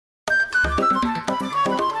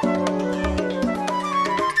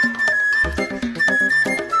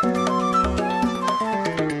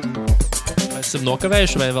esat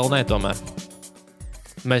nokavējuši vai vēl ne tomēr?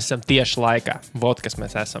 Mēs esam tieši laikā. Vot, kas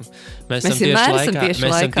mēs esam. Mēs esam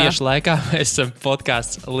tieši laikā. Mēs esam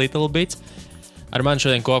podcasts Little Bits. Ar mani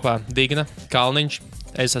šodien kopā Digna Kalniņš.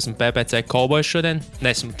 Es esmu PPC Cowboys šodien.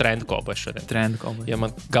 Nesmu Trendu Cowboys šodien. Trendu Cowboys. Jo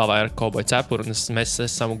man galvā ir Cowboy cepura. Un mēs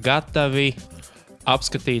esam gatavi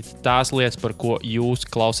apskatīt tās lietas, par ko jūs,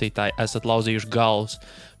 klausītāji, esat lauzījuši galvas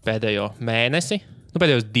pēdējo mēnesi.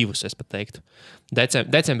 Pēdējos 2, es pat teiktu.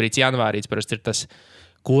 Decembrīts, janvārīts parasti ir tas,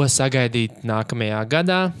 ko sagaidīt nākamajā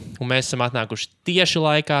gadā. Un mēs esam atnākuši tieši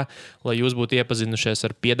laikā, lai jūs būtu iepazinušies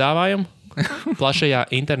ar piedāvājumu plašajā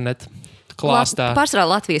internetu klāstā. Pārsvarā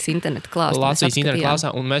Latvijas internetu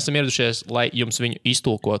klāstā. Un mēs esam ieradušies, lai jums viņu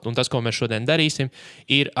iztulkot. Un tas, ko mēs šodien darīsim,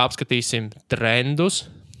 ir apskatīsim trendus,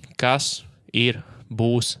 kas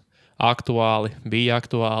būs aktuāli, bija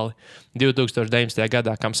aktuāli 2019.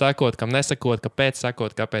 gadā, kam sakot, kam nesakot,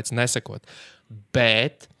 kāpēc nesakot.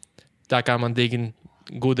 Bet, tā kā man Digna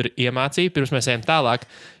gudri iemācīja, pirms mēs ejam tālāk,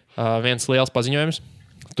 viens liels paziņojums.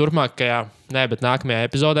 Bet nākamajā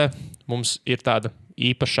epizodē mums ir tāda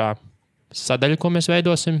īpašā sadaļa, ko mēs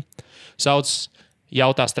veidosim. Sauc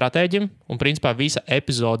jautā stratēģim, un principā visa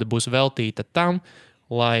epizode būs veltīta tam,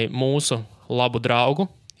 lai mūsu labu draugu,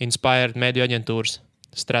 Inspired Media aģentūras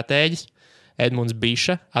stratēģis Edmunds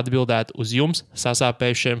Biša atbildētu uz jums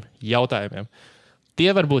sasāpējušiem jautājumiem. Tie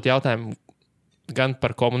var būt jautājumi gan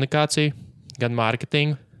par komunikāciju, gan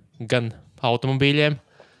mārketingu, gan automobīļiem,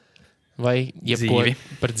 vai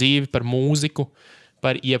par dzīvi, par mūziku,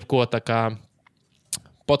 par jebko tā kā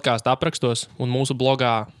podkāstu aprakstos, un mūsu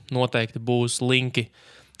blogā noteikti būs linki,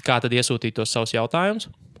 kā tad iesūtīt tos savus jautājumus.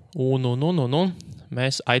 Un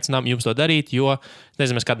mēs aicinām jums to darīt, jo,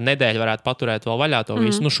 nezinu, mēs kādu nedēļu varētu paturēt vēl vaļā to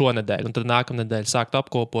visu, šonedēļ, un tad nākamnedēļ sākt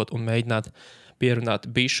apkopot un mēģināt pierunāt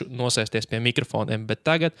Bišu, nosēsties pie mikrofoniem. Bet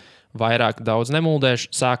tagad vairāk daudz nemuldēšu,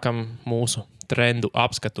 sākam mūsu trendu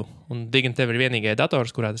apskatu. Un Digna, tev ir vienīgais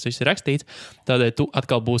dators, kurā tas viss ir rakstīts, tādēļ tu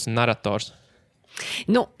atkal būsi narators.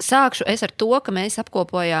 Sākšu es ar to, ka mēs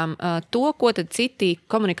apkopojām to, ko tad citi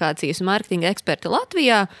komunikācijas un mārketinga eksperti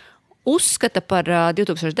Latvijā uzskata par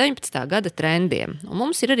 2019. gada trendiem. Un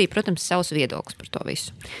mums ir arī, protams, savs viedoklis par to visu.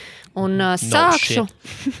 Un sākšu,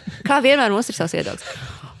 kā vienmēr mums ir savs viedoklis.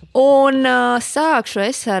 Un sākšu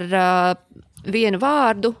es ar vienu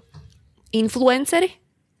vārdu influenceri,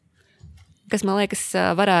 kas, man liekas,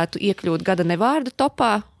 varētu iekļūt gada nevārdu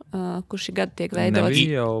topā, kurš šī gada tiek veidots.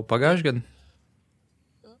 Nebija jau pagājuši gadu?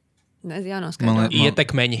 Nezinu, jānoskaidro.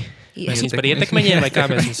 Ietekmeņi. Mēs viņus par ietekmeņiem, vai kā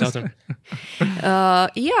mēs viņus saucam?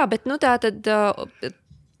 Jā, bet tā tad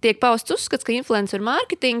tiek pausts uzskats, ka influencer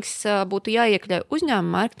mārketings būtu jāiekļauj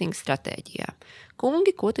uzņēmuma mārketinga stratēģijā.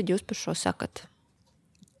 Kungi, ko tad jūs par šo sakat?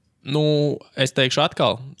 Es teikšu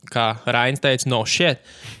atkal, kā Rainis teica, no shit,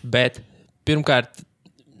 bet pirmkārt,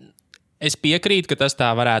 es piekrītu, ka tas tā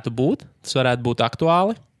varētu būt. Tas varētu būt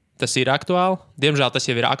aktuāli. Tas ir aktuāli. Diemžēl tas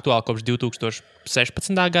jau ir aktuāli kopš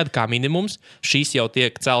 2016. gada, kā minimums. Šis jau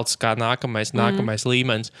tiek celts kā nākamais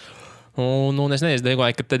līmenis. Un es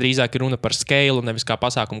domāju, ka tad drīzāk ir runa par skēlu, nevis kā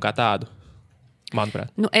pasākumu kā tādu.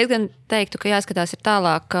 Manuprāt. Es gan teiktu, ka jāskatās ir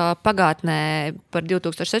tālāk pagātnē par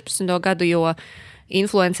 2016. gadu, jo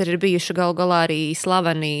influenceri ir bijuši galu galā arī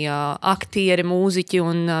slaveni aktieri, mūziķi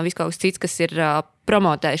un viss kaut kas cits, kas ir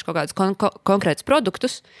promotējuši kaut kādus konkrētus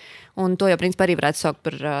produktus. Un to jau, principā, arī varētu saukt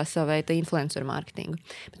par savu veidu influenceru mārketingu.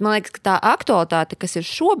 Bet man liekas, ka tā aktualitāte, kas ir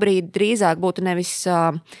šobrīd, drīzāk būtu nevis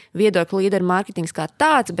viedokļu līderu mārketings kā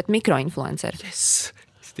tāds, bet mikroinfluenceri. Yes.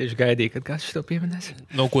 Es tieši gaidīju, kad kāds to pieminēs.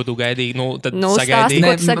 Ko tu gaidīji? Tad sagaidīji.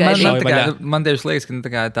 Ko tu sagaidīji? Man tieši liekas,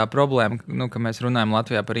 ka tā problēma, ka mēs runājam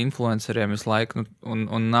Latvijā par influenceriem visu laiku,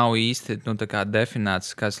 un nav īsti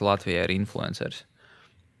definēts, kas Latvijā ir influenceris.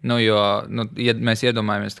 Ja mēs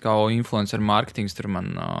iedomājamies, kā influencer mārketings, tur man,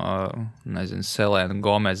 Selena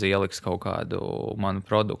Gomez ieliks kaut kādu manu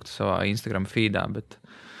produktu savā Instagram feedā, bet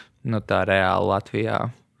tā reāli Latvijā.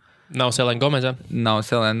 Nav Selena Gomeza? Nav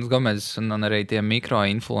Selena Gomez, un arī tie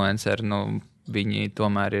mikroinfluenceri, viņi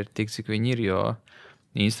tomēr ir tik, cik viņi ir, jo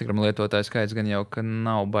Instagram lietotāju skaits gan jau, ka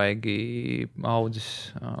nav baigi audzis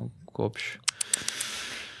kopš.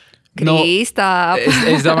 Krīstā.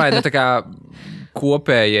 Es domāju, tā kā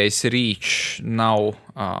kopējais reach nav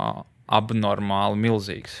abnormāli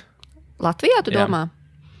milzīgs. Latvijā, tu domā?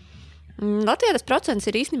 Latvijā tas procents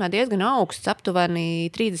ir īstenībā diezgan augsts,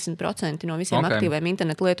 aptuveni 30% no visiem aktīviem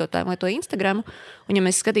internetu lietotājiem lieto Instagramu. Un, ja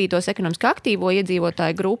mēs skatītos ekonomiski aktīvo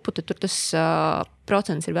iedzīvotāju grupu, tad tur tas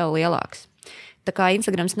procents ir vēl lielāks. Tā kā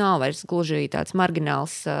Instagrams nav vairs gluži tāds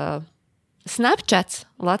margināls Snapchats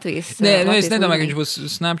Latvijas. Es nedomāju, ka viņš būs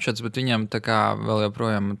Snapchats, bet viņam tā kā vēl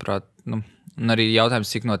joprojām, manuprāt, Un arī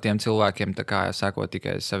jautājums, cik no tiem cilvēkiem tā kā seko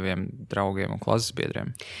tikai saviem draugiem un klases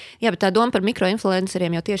biedriem. Jā, bet tā doma par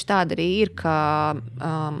mikroinfluenceriem jau tieši tāda arī ir, ka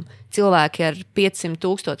cilvēki ar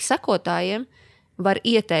 500,000 sekotājiem var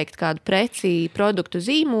ieteikt kādu preci, produktu,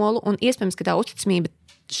 zīmolu, un iespējams, ka tā uzticamība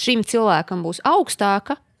šim cilvēkam būs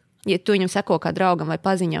augstāka, ja tu viņam seko kā draugam vai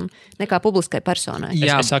paziņam, nekā publiskai personai.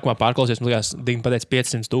 Es sākumā pārklausījos, man liekas, Dīna pateica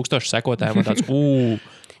 500,000 sekotājiem, un tāds,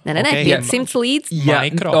 Nē, okay, 500 līdz.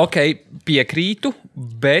 Mikro. Ok, piekrītu,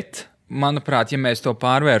 bet, manuprāt, ja mēs to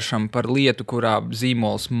pārvēršam par lietu, kurā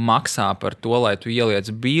zīmols maksā par to, lai tu ieliec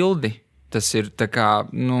bildi, tas ir tā kā,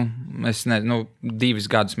 2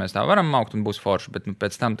 gadus mēs tā varam augt un būs forši, bet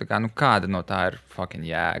pēc tam tā kā, kāda no tā ir fucking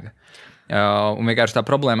jēga. Un vienkārši tā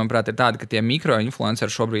problēma, manuprāt, ir tāda, ka tie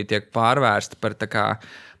mikroinfluenceri šobrīd tiek pārvērsti par tā kā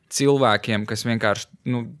cilvēkiem, kas vienkārši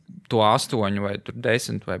to 8 vai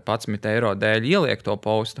 10 vai 11 eiro dēļ ieliek to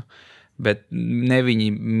postu, bet ne viņi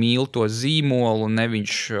mīl to zīmolu, ne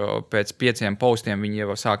viņš pēc 5 postiem viņi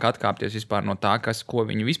jau sāk atkāpties vispār no tā, ko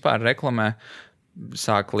viņi vispār reklamē.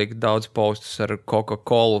 Sāk likt daudz postus ar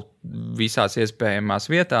Coca-Colu visās iespējamās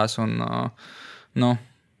vietās. Un,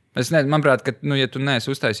 manuprāt, ka, ja tu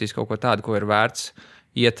neesi uztaisījis kaut ko tādu, ko ir vērts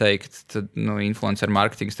ieteikt, tad influencer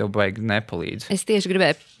marketings tev baigi nepalīdz. Es tieši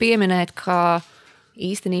gribēju pieminēt, ka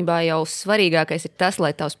īstenībā jau svarīgākais ir tas,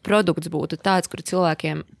 lai tavs produkts būtu tāds, kuru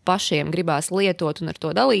cilvēkiem pašiem gribās lietot un ar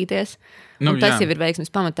to dalīties. Un tas jau ir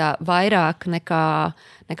veiksmes pamatā vairāk nekā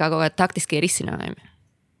kaut kādi taktiskie risinājumi.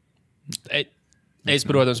 Es,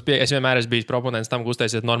 protams, es vienmēr esmu bijis proponents tam, ka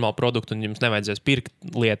uztaisiet normālu produktu un jums nevajadzēs pirkt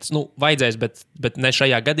lietas. Vajadzēs, bet ne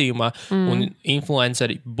šajā gadījumā. Un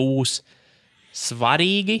influenceri būs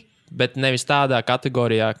svarīgi, bet nevis tādā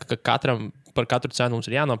kategorijā, ka par katru cenu mums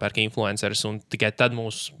ir jānopērk influenceris, un tikai tad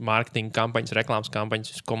mūsu mārketinga kampaņas, reklāmas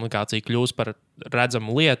kampaņas, komunikācija kļūs par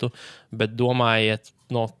redzamu lietu, bet domājiet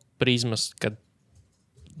no prizmas, ka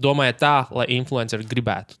domājiet tā, lai influenceri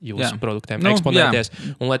gribētu jūsu produktiem eksponēties,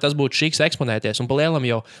 un lai tas būtu šiks eksponēties. Un palielam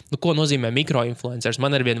jau, ko nozīmē mikroinfluenceris?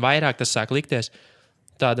 Man ar vien vairāk tas sāk likties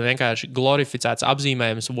tāda vienkārši glorificēts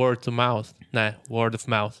apzīmējums word of mouth. Nē, word of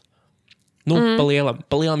mouth.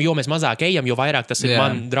 Palielam, jo mēs mazāk ejam, jo vairāk tas ir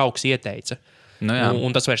man draugs ieteica. Un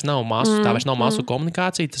tas vairs nav masu, tā vairs nav masu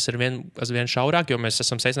komunikācija, tas ir vien šaurāk, jo mēs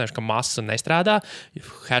esam secinājuši, ka masa nestrādā.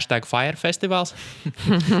 #FireFestivals.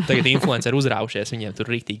 Tagad influenceri uzraušies, viņiem tur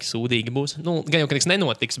rīktīgi sūdīgi būs. Gan jau, ka nekas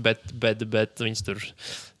nenotiks, bet viņas tur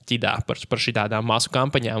ķidā par šitādām masu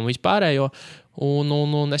kampaņām un vispārējo.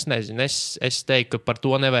 Un es nezinu, es teiktu, ka par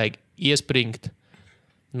to nevajag iespringt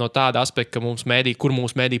no tāda aspekta, kur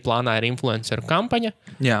mūsu mēdī plānā ir influenceru kampaņa,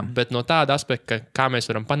 bet no tāda aspekta, kā mēs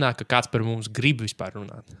varam panākt, ka kāds par mums grib vispār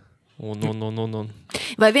runāt.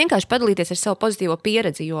 Vai vienkārši padalīties ar savu pozitīvo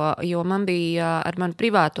pieredzi, jo man bija ar manu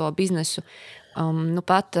privāto biznesu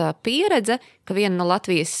pat pieredze, ka viena no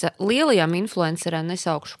Latvijas lielajām influencerēm,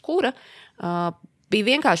 nesaukšu kura,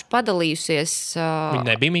 bija vienkārši padalījusies.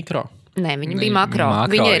 Viņa nebija mikro. Nē, viņa bija makro.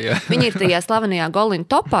 Viņa ir tajā slavenajā Golin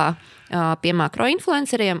topā pie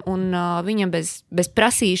makroinfluenceriem, un viņa bez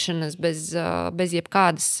prasīšanas, bez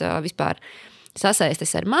jebkādas vispār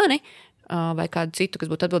sasaistes ar mani vai kādu citu,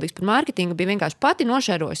 kas būtu atbildīgs par mārketingu, bija vienkārši pati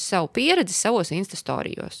nošērojusi savu pieredzi savos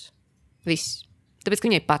Instastorijos. Viss. Tāpēc, ka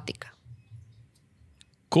viņai patika.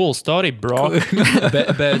 Cool story, bro.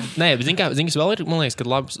 Zini, kas vēl ir, man liekas, ka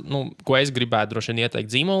labs, ko es gribētu droši vien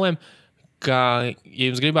ieteikt zīmoliem, ka, ja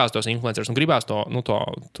jums gribās tos influencerus un gribās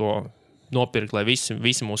to nopirkt, lai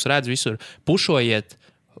visi mūs redz, visur pušojiet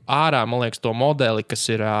ārā, man liekas, to modeli, kas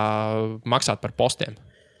ir maksāt par postiem.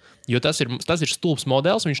 Jo tas ir stulbs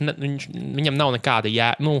modelis, viņam nav nekāda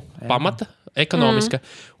pamata ekonomiska,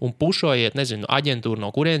 un pušojiet, nezinu, aģentūru, no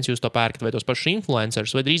kurienes jūs to pērkat, vai tos pašus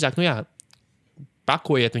influencerus, vai drīzāk,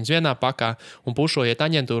 pakojiet viņus vienā pakā un pušojiet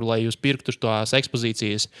aģentūru, lai jūs pirktu tās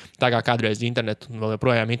ekspozīcijas, tā kā kādreiz internetu un vēl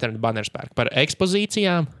joprojām internetu banerus pērk par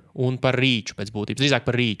ekspozīcijām un par rīču pēc būtības. Drīzāk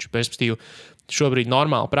par rīču. Perspektīvi, šobrīd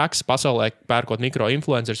normāla praksa pasaulē pērkot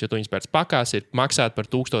mikroinfluencerus, jo tu viņus pēc pakās ir maksāt par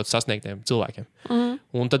 1000 sasniegtiem cilvēkiem.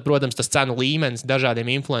 Un tad, protams, tas cenu līmenis dažādiem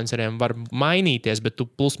influenceriem var mainīties, bet tu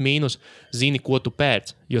plus mīnus zini, ko tu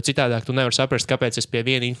pērc. Jo citādāk tu nevari saprast, kāpēc es pie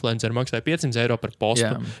viena influencera maksāju 500 eiro par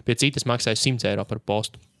postu, pie citas maksāju 100 eiro par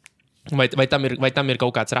postu. Vai tam ir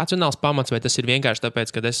kaut kāds racionāls pamats, vai tas ir vienkārši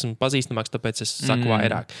tāpēc, ka esmu pazīstamāks, tāpēc es saku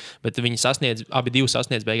vairāk. Bet viņi abi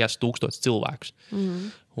sasniedz beigās 1000 cilvēkus.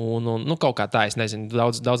 Un kaut kā tā, es nezinu,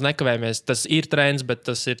 daudz nekavējamies. Tas ir trends, bet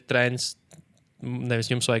tas ir trends. Nevis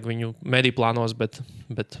jums vajag viņu mediju plānos, bet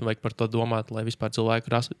vajag par to domāt, lai vispār cilvēki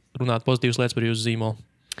runātu pozitīvas lietas par jūsu zīmolu.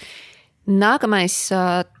 Nākamais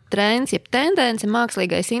trends, jeb tendence,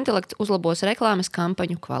 mākslīgais intelekts uzlabos reklāmas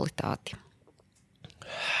kampaņu kvalitāti.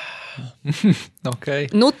 Okay.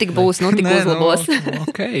 Nu tik būs, nu tik uzlabos.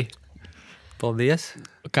 Okay. Paldies.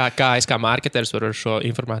 Kā es kā marketeris varu ar šo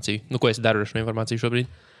informāciju? Ko es daru ar šo informāciju šobrīd?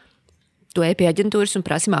 Tu ej pie aģentūras un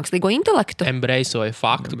prasi mākslīgo intelektu. Embraceoju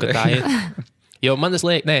faktu, ka tā ir. Jo man tas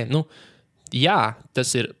liekas, jā,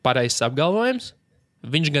 tas ir pareizs apgalvojums.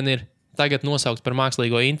 Viņš gan ir tagad nosaukts par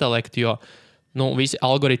mākslīgo intelektu, jo visi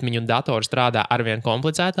algoritmiņi un datori strādā arvien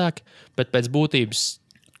komplicētāk, bet pēc būtības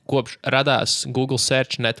kopš radās Google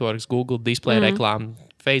Search Networks, Google Display reklāmas,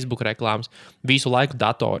 Facebook reklāmas, visu laiku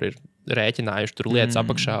datori ir rēķinājuši tur lietas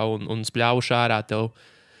apakšā un spļāvuši ārā tev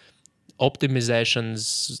optimizēšanas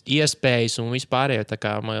iespējas un vispārējo. Tā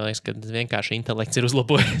kā man liekas, ka vienkārši intelekts ir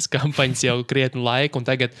uzlabojis kampaņas jau krietni laiku, un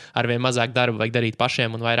tagad arvien mazāk darba vajag darīt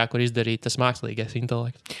pašiem un vairāk var izdarīt tas mākslīgais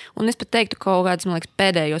intelekts. Un es pat teiktu, ka kaut kādus, man liekas,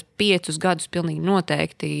 pēdējos 5 gadus pilnīgi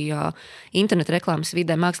noteikti interneta reklāmas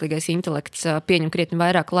vidē mākslīgais intelekts pieņem krietni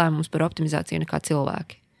vairāk lēmumus par optimizāciju nekā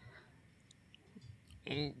cilvēki.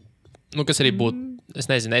 Kas arī būtu, es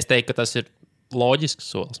nezinu, es teiktu, ka tas ir loģisks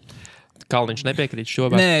solis. Kalniņš nepiekrīt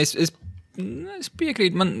šobrīd. Nē, es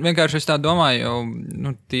piekrītu. Man vienkārši es tā domāju,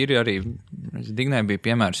 jo tīri arī Dignai bija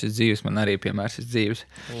piemērs iz dzīves, man arī piemērs iz dzīves.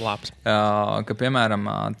 Labs. Ka, piemēram,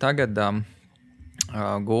 tagad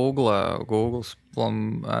Google's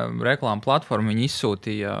reklāmu platformu viņi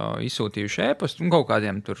izsūtījuši e-pastu un kaut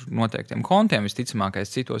kādiem tur noteiktiem kontiem,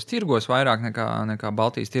 visticamākais citos tirgos, vairāk nekā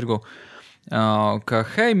Baltijas tirgu. Ka,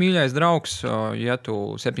 hei, mīļais draugs, ja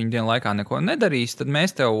tu 7 dienu laikā neko nedarīsi, tad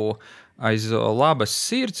mēs tev aiz labas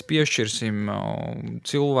sirds piešķirsim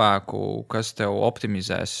cilvēku, kas tev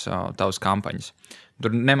optimizēs tavas kampaņas.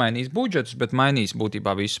 Tur nemainīs budžetus, bet mainīs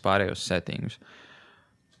būtībā visus pārējos settingus.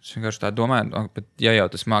 Es vienkārši tā domāju, bet ja jau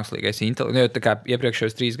tas mākslīgais intelekts, jo tā kā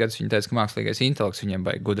iepriekšējos 3 gadus viņi teica, ka mākslīgais intelekts viņiem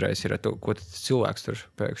baigi gudrais ir, ko tas cilvēks tur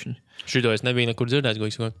pēkšņi. Šito es nebiju nekur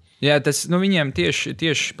dzirdējis, ko. Jā, tas viņiem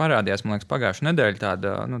tieši parādījās, man liekas, pagājušā nedēļa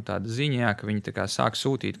tāda ziņa, jā, ka viņi tā kā sāk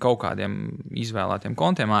sūtīt kaut kādiem izvēlētiem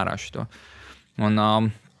kontiem ārā šito. Un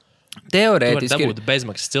teorētiski tur var dabūt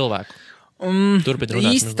bezmaksas cilvēku. Turpin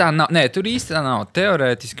runāt. Īsti tā nav. Nē, tur īsti tā nav.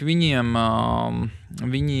 Teorētiski viņiem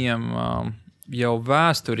jau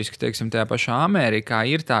vēsturiski, teiksim, tajā pašā Amerikā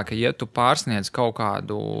ir tā, ka ja tu pārsniedz kaut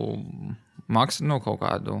kādu kaut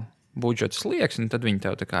kādu budžeta slieksni, tad viņi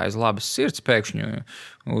tev tā kā aiz labas sirds pēkšņi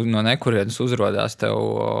no nekurienes uzrodās tev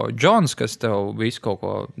Džons, kas tev visu kaut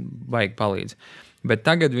ko baigi palīdz. Bet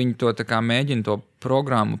tagad viņi to tā kā mēģina to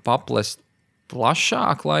programmu paplest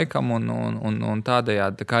plašāk laikam un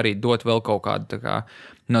tādējādi tā kā arī dot vēl kaut kādu tā kā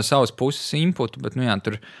no savas puses inputu, bet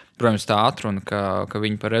tur, protams, tā atruna, ka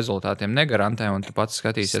viņi par rezultātiem negarantē, un tu pats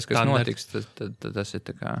skatīsies, kas notiks, tad tas ir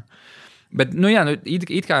tā kā. Bet,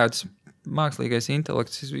 it kā jau tas mākslīgais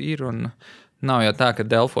intelekts ir, un nav jau tā, ka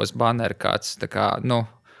Delfos banneri kāds, tā kā,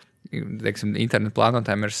 teiksim, internetu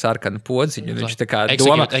plānotājiem ir sarkana podziņa, un viņš tā kā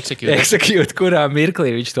execute, kurā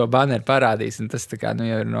mirklī viņš to banneri parādīs, un tas tā kā,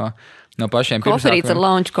 jau ir no pašiem Koferīts ar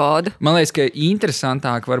launch kodu. Man liekas, ka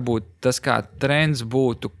interesantāk varbūt tas, kā trends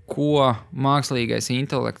būtu, ko mākslīgais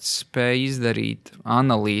intelekts spēj izdarīt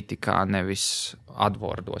analītikā, nevis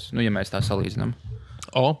AdWordos. Ja mēs tā salīdzinām.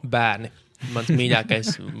 Bērni. Mans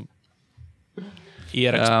mīļākais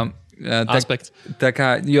ieraksts. Aspekts. Tā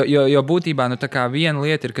kā, jo būtībā tā kā viena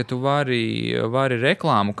lieta ir, ka tu vari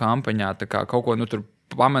reklāmu kampaņā tā kā kaut ko tur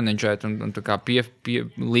pamanedžēt un tā kā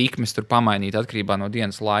līkmes tur pamainīt atkarībā no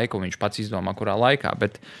dienas laika, un viņš pats izdomā, kurā laikā.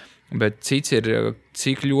 Bet cits ir,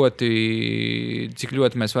 cik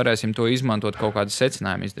ļoti mēs varēsim to izmantot kaut kādu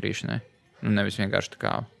secinājumu izdarīšanai. Nevis vienkārši tā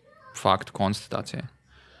kā faktu konstatācijai.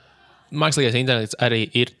 Mākslīgais intelekts arī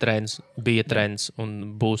ir trends, bija trends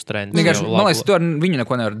un būs trends. Man liekas, to viņi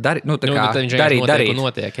neko nevar darīt. Darīt.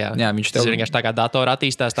 Notiek, jā. Jā, tas ir vienkārši tā kā datori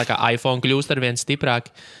attīstās, tā kā iPhone kļūst ar vien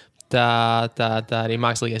stiprāk. Tā arī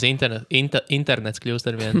mākslīgais internets kļūst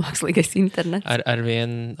ar vien. Mākslīgais internets. Ar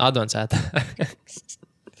vien advancētā.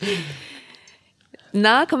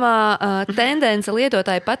 Nākamā tendence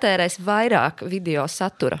lietotāji patērēs vairāk video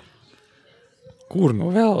satura. Kur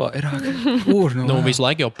vēl vairāk? Visu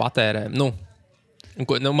laiku jau patērē.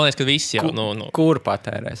 Man liekas, ka visi jau. Kur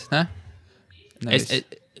patērēs? Ne?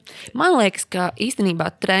 Man liekas, ka īstenībā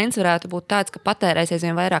trends varētu būt tāds, ka patērēs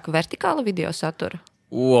aizvien vairāk vertikāla video satura.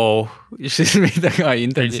 Wow, šis bija tā kā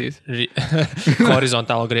intensīvs.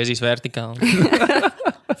 Horizontāli griezīs vertikāli.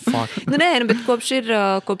 Bet kopš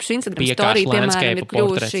Instagram story, piemēram, ir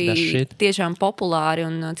kļuvuši tiešām populāri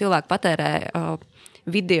un cilvēki patērē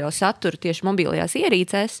video saturu tieši mobilajās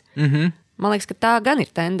ierīcēs. Man liekas, ka tā gan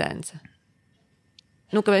ir tendence.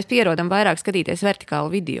 Ka mēs pierodam vairāk skatīties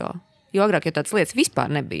vertikālu video. Jo agrāk jau tādas lietas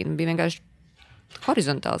vispār nebija. Bija vienkārši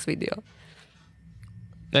horizontāls video.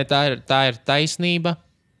 Tā ir taisnība,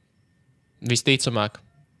 visticamāk.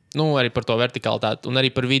 Arī par to vertikalitāti, un arī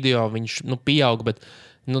par video viņš pieaug, bet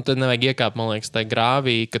tad nevajag iekāpt, man liekas, tai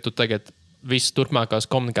grāvī, ka tu tagad visu turpmākās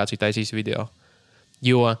komunikāciju taisīsi video.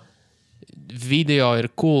 Jo video ir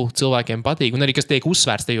cool, cilvēkiem patīk, un arī, kas tiek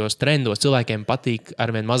uzsvērts tajos trendos, cilvēkiem patīk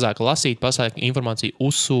arvien mazāk lasīt, pasākt informāciju,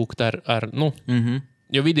 uzsūkt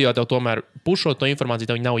Jo video tev tomēr pušot to informāciju,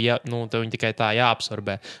 tev nav tev viņi tikai tā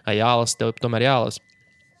jāabsorbē, jālasa, tev tomēr jālasa.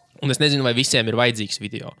 Un es nezinu, vai visiem ir vajadzīgs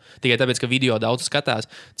video. Tikai tāpēc, ka video daudz skatās,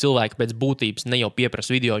 cilvēki pēc būtības ne jau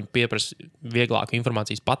pieprasa video, viņi pieprasa vieglāku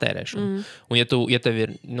informācijas patērēšanu. Un ja tev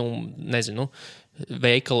ir,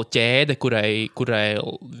 veikalu ķēde, kurai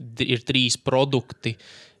ir 3 produkti,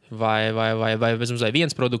 vai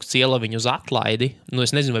viens produkts iela viņu uz atlaidi,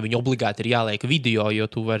 es nezinu, vai viņi obligāti ir jāliek video, jo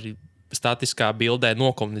tu vari statiskā bildē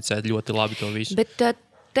nokomunicēt ļoti labi to visu. Bet te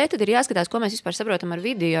tad ir jāskatās, ko mēs vispār saprotam ar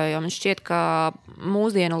video, jo man šķiet, ka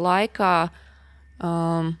mūsdienu laikā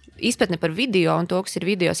izpratne par video un to, kas ir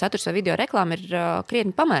video saturs vai video reklāma, ir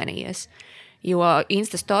krietni pamainījies. Jo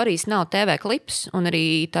Insta Stories nav TV klips, un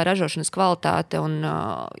arī tā ražošanas kvalitāte un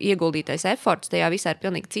ieguldītais eforts tajā visā ir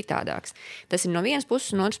pilnīgi citādāks. Tas ir no vienas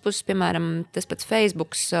puses, un otras puses, piemēram, tas pats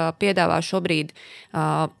Facebooks piedāvā šobrīd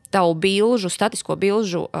tavu bilžu, statisko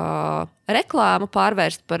bilžu reklāmu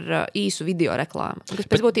pārvērst par īsu video reklāmu.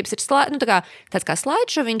 Kas pēc būtības ir tāds kā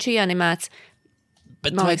slideshow, viņš ieanimēts.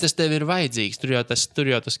 Bet vai tas tev ir vajadzīgs? Tur jau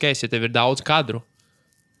tas case, ja tev ir daudz kadru,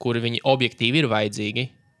 kuri viņi objektīvi ir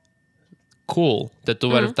vajadzīgi, cool, tad tu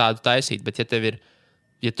vari tādu taisīt, bet ja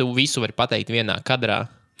tu visu vari pateikt vienā kadrā,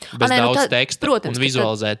 bez daudz teksta, protams, un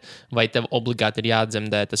vizualizēt, vai tev obligāti ir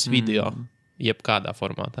jāatdzemdē tas video, jebkādā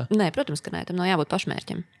formātā? Nē, protams, ka nē, tam nav jābūt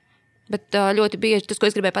pašmērķim. Bet ļoti bieži tas, ko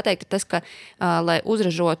es gribēju pateikt, ir tas, ka, lai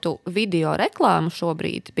uzražotu video reklāmu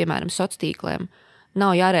šobrīd, piemēram, sociāliem,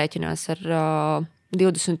 nav jārēķinās ar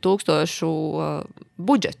 20,000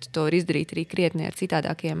 budžetu. To var izdarīt arī krietni ar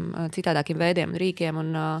citādākiem veidiem un rīkiem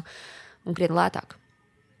un krietni lētāk.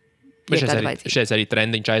 Šeit arī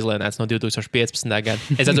trendiņš aizlienēts no 2015. gada.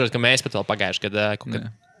 Es atceros, ka mēs pat vēl pagājuši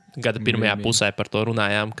gada pirmajā pusē par to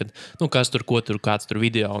runājām, kad, kas tur, ko tur, kāds tur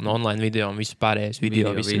video un online video un visu pārējais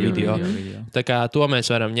video. Tā kā to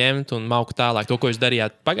mēs varam ņemt un maukt tālāk. To, ko jūs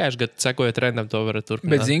darījāt pagājuši gadu, sekojot trendam, to varat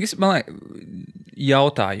turpināt. Bet, zini, man liekas,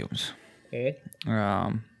 jautājums.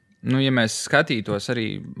 Ja mēs skatītos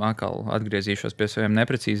arī, atkal atgriezīšos pie saviem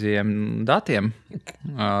neprecīzajiem datiem,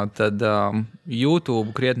 tad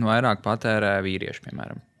YouTube krietni vairāk patērē vīrieši,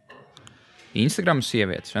 piemēram. Instagram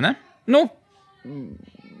sievietes, vai ne?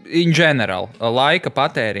 In general, laika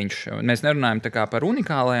patēriņš. Mēs nerunājam tā kā par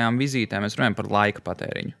unikālajām vizītēm, mēs runājam par laika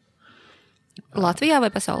patēriņu. Latvijā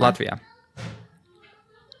vai pasaulē? Latvijā.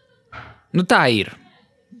 Tā ir.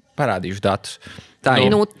 Parādīšu datus.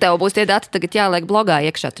 Tev būs tie dati tagad jāliek blogā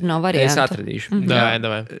iekšā, tur nav variantu. Es atradīšu.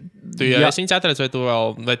 Davai. Tu jau esi viņus atradis,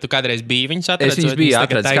 vai tu kādreiz biji viņus atradis? Es viņus biju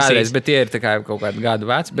atradis kādreiz, bet tie ir tā kā kaut kādu gadu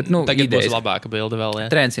veci. Bet, tagad idejas. Būs labāka bilde vēl,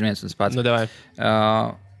 jā. Trends ir viens un tas pats.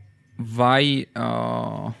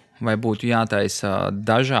 Vai būtu jātaisa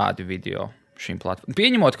dažādi video šīm platformām?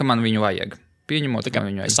 Pieņemot, ka man viņu vajag.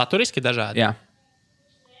 Saturiski dažādi? Jā.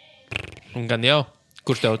 Un gan jau.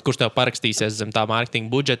 Kurš tev parakstīsies zem tā mārketinga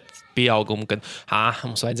budžeta pieauguma, kad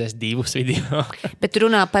mums vajadzēs 2 video? Bet tu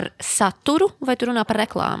runā par saturu vai tu runā par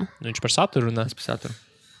reklāmu? Viņš par saturu runā. Es par saturu.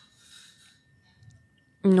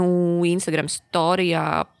 Instagram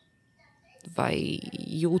storijā vai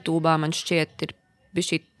YouTube'ā man šķiet ir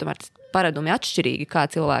bišķi tomēr paradumi atšķirīgi, kā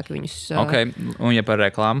cilvēki viņus... Ok, un ja par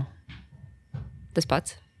reklāmu? Tas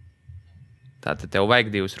pats. Tātad tev vajag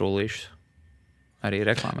 2 rullīšus. Arī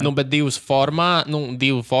reklāmē. Bet 2 formāti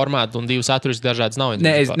un 2 saturiski dažādas nav.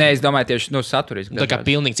 Es domāju tieši saturiski. Tā kā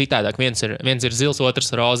pilnīgi citādāk. Viens ir zils,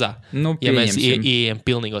 otrs rozā. Ja mēs ieejam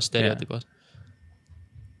pilnīgos stereotipos.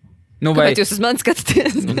 Kāpēc jūs uz mani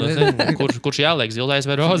skatāties? Kurš jāliek zilais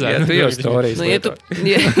vai rozā? Jā, tu jau storijas lieto.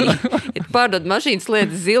 Ja tu pārdod mašīnas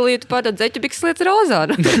lietas zili, ja tu pārdod zeķubikas lietas rozā.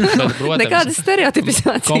 Nekādas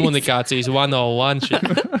stereotipizācijas. Komunikācijas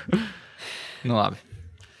 101. Labi.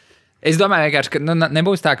 Es domāju, vienkārši, ka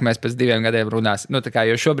nebūs tā, ka mēs pēc 2 gadiem runāsim.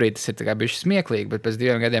 Jo šobrīd tas ir bišķi smieklīgi, bet pēc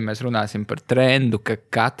 2 gadiem mēs runāsim par trendu, ka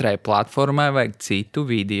katrai platformai vajag citu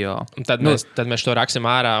video. Tad mēs to raksim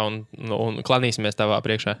ārā un klanīsimies tavā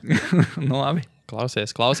priekšā. Labi.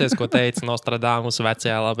 Klausies, ko teica Nostradamus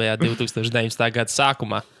vecajā labajā 2019. gada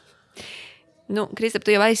sākumā. Kristap,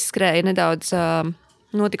 tu jau aizskrēji nedaudz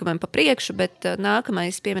notikumiem pa priekšu, bet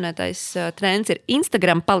nākamais pieminētais trends ir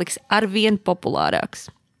Instagram paliks arvien populārāks.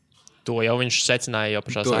 To jau viņš secināja jau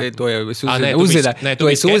pašā sākumā. To jau es uzzināju. To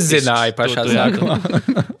es uzzināju pašā sākumā.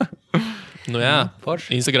 Jā,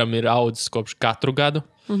 Instagram ir audzis kopš katru gadu.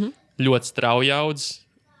 Ļoti strauji audzis.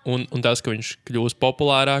 un tas, ka viņš kļūst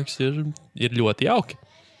populārāks, ir ļoti jauki.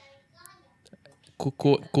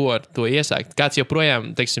 Ko ar to iesākt? Kāds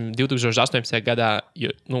joprojām, teiksim, 2018. gadā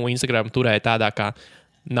Instagram turēja tādā, kā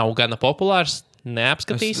nav gana populārs,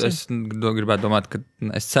 neapskatīsim? Es gribētu domāt, ka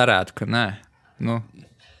es cerētu, ka nē.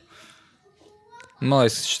 Man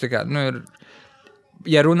liekas, šis tā kā, ir,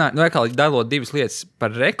 ja runājam, kā dalot divas lietas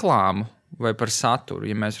par reklāmu vai par saturu,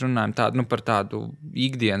 ja mēs runājam par tādu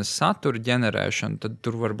ikdienas satura ģenerēšanu, tad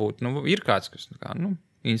tur varbūt, ir kāds, kas,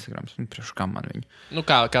 Instagrams, priekš kam man viņu.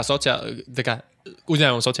 Kā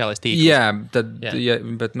uzņēmuma sociālais tīkls. Jā,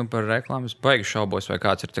 bet par reklāmu es baigi šaubos, vai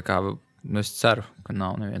kāds ir tā kā, es ceru, ka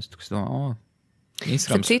nav neviens, kas domā,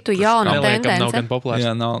 Instagrams. Citu jauna tendence. Nav gan populārs.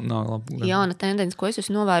 Jā, nav labi. Jauna tendence, ko es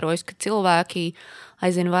esmu novērojis, ka cilvēki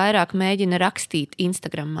aizvien vairāk mēģina rakstīt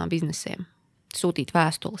Instagramā biznesiem, sūtīt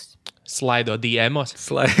vēstules. Slaido DM-os.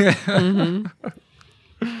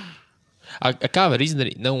 Kā var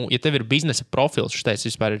izdarīt? Ja tev ir biznesa profils, šis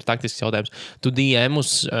vispār ir taktisks jautājums, tu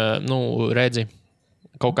DM-us redzi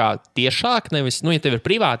kaut kā tiešāk, nevis, ja tev ir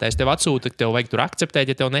privātais, tev atsūta, tev vajag tur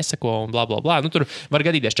akceptēt, ja tev nesako un bla, bla, bla. Tur var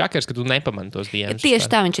gadīties čakars, ka tu nepamani tos DM-us.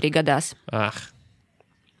 Tieši tā viņš arī gadās.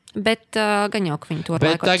 Bet gan jau, ka viņi to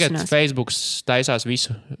laiku tagad atrisinās. Facebooks taisās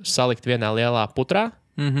visu salikt vienā lielā putrā.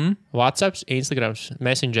 WhatsApp, Instagrams,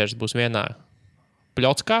 Messengers būs vienā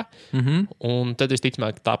pļockā, un tad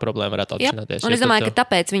visticamāk tā problēma varētu atrisināties. Un es domāju, ka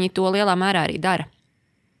tāpēc viņi to lielā mērā arī dara.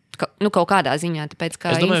 Kaut kādā ziņā. Tāpēc,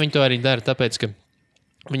 es domāju, viņi to arī dara, tāpēc, ka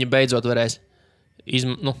viņi beidzot varēs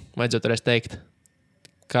teikt,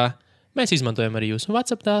 ka mēs izmantojam arī jūsu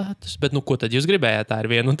WhatsApp datus, bet ko tad jūs gribējāt? Tā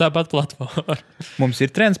ir viena un tā pat platforma. Mums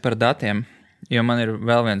ir trends par datiem. Jo man ir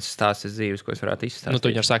vēl viens stāsts dzīves, ko es varētu izstāstīt.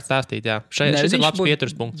 Tu viņu var stāstīt, jā. Šis ir labs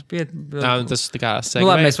pieturas punkts. Tas tā kā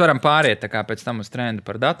labi, mēs varam pāriet tā kā pēc tam uz trendu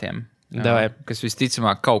par datiem, kas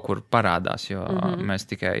visticamāk kaut kur parādās, jo mēs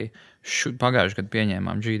tikai pagājuši gadu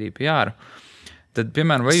pieņēmām GDPR. Tad,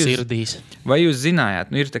 piemēram, vai jūs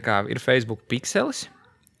zinājāt, ir Facebook pixelis,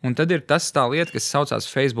 un tad ir tā lieta, kas saucās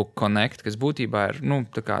Facebook Connect, kas būtībā ir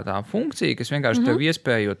tā funkcija, kas vienkārši tev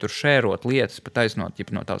iespējo tur šērot lietas pa taisnot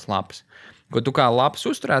no tavas lapas. Ko tu kā lapas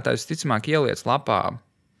uzturētājs, ticamāk, ieliec lapā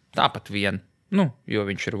tāpat vien, jo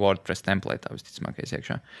viņš ir WordPress templētā, visticamākais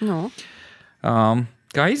iekšā.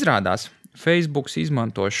 Kā izrādās, Facebooks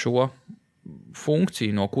izmanto šo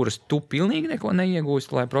funkciju, no kuras tu pilnīgi neko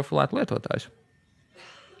neiegūsti, lai profilētu lietotājus.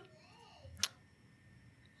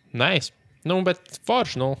 Nice. Bet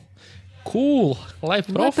forši, cool, lai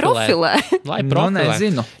profilē.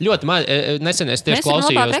 Nezinu. Ļoti maz. Nesen es tieši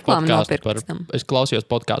klausījos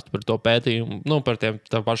podcastu par to pētījumu, par tiem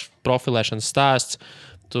tā pašu profilēšanas stāsts,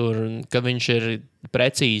 tur, kad viņš ir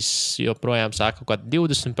precīzs, joprojām saka, kaut kā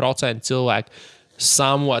 20% cilvēku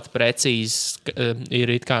somewhat precīzi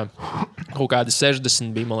ir it kā kaut kādi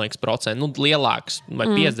 60 bija, man liekas, procenti, lielāks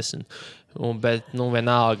vai 50%. Bet,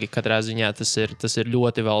 vienalga, katrā ziņā tas ir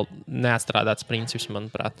ļoti vēl neatstrādāts princips,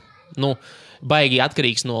 manuprāt. Baigi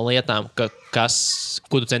atkarīgs no lietām, ko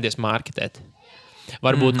tu centies marketēt.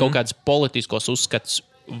 Varbūt kaut kādus politiskos uzskatus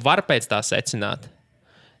var pēc tā secināt,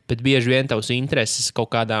 bet bieži vien tavs intereses kaut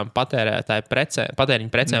kādām patēriņu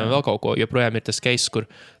precēm vēl kaut ko, joprojām ir tas case, kur,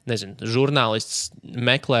 žurnālists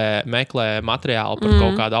meklē materiālu par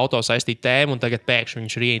kaut kādu auto saistītu tēmu, un tagad pēkšņi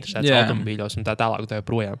viņš ir ieinteresēts automobīļos un tā tālāk, tā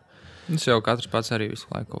joprojām. Tas jau katrs pats arī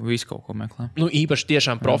visu kaut ko meklē. Īpaši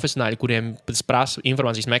tiešām profesionāļi, kuriem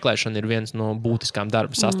informācijas meklēšana ir viens no būtiskām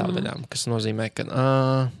darba sastāvdaļām, kas nozīmē, ka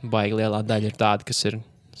baigi lielā daļa ir tāda, kas ir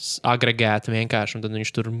agregēta vienkārši, un tad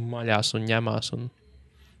viņš tur maļās un ņemās.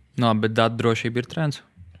 Bet datu drošība ir trends?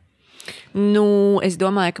 Es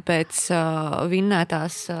domāju, ka pēc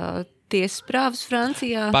vinnētās tiesas prāvas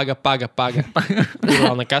Francijā. Paga. Tur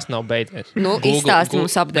vēl nekas nav beidzies. Izstāst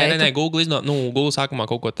mums update. Nē, Google sākumā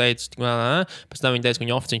kaut ko teica, pēc tam viņi teica, ka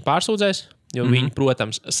viņi oficiāli pārsūdzēs, jo viņi,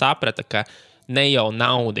 protams, saprata, ka ne jau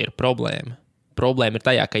nauda ir problēma. Problēma ir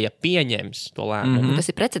tajā, ka ja pieņems to lēmumu,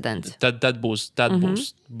 tas ir precedents. Tad būs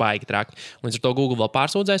baigi traki. Līdz ar to Google vēl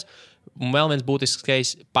pārsūdzēs. Un vēl viens būtisks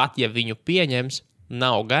case, pat ja viņu pieņems,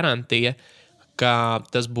 nav garantija, ka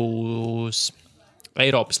tas būs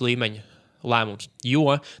Eiropas līmeņa lēmums,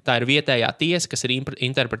 jo tā ir vietējā tiesa, kas ir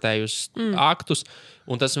interpretējusi aktus,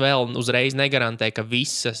 un tas vēl uzreiz negarantē, ka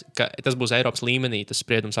tas būs Eiropas līmenī, tas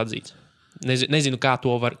spriedums atzīts. Nezinu, kā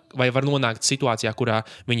to var nonākt situācijā, kurā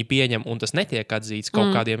viņi pieņem, un tas netiek atzīts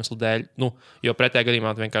kaut kādu iemeslu dēļ, jo pretējā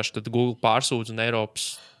gadījumā vienkārši tad Google pārsūdz un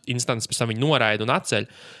Eiropas instances pēc tam viņi noraida un atceļ,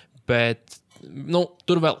 bet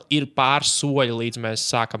tur vēl ir pāris soļi, līdz mēs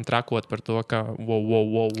sākam trakot par to, ka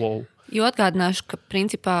wow. Jo atgādināšu, ka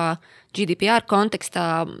principā GDPR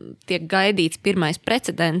kontekstā tiek gaidīts pirmais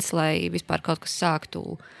precedents, lai vispār kaut kas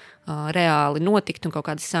sāktu reāli notikt un kaut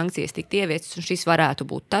kādas sankcijas tikt ieviestas, un šis varētu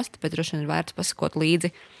būt tas, tāpēc droši vien ir vērts pasakot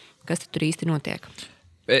līdzi, kas tur īsti notiek.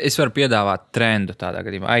 Es varu piedāvāt trendu tādā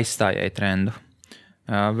gadījumā, aizstājēju trendu.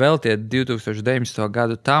 Veltiet 2019.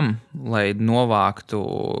 gadu tam, lai novāktu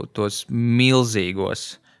tos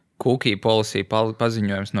milzīgos cookie policy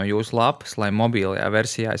paziņojums no jūsu lapas, lai mobilajā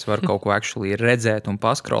versijā es varu kaut ko actually redzēt un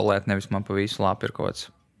paskrolēt, nevis man pa visu lapu ir kaut kāds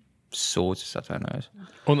sūcis, atvainojos.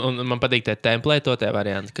 Un man patīk tie templētotie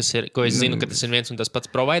varianti, ko es zinu, ka tas ir viens un tas pats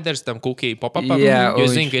providers tam cookie pop-upam. Jā, Jo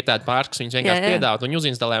es zinu, ka ir tāda pāris, viņus vienkārši piedāvā un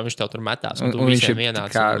uzinstalē, un viņš tev tur metās, un tu visiem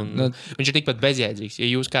vienāds. Viņš ir tikpat bezjēdzīgs. Ja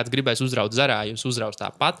jūs kāds gribēs uzraut zarā, jūs uzraus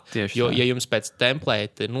tāpat, jo, ja jums pēc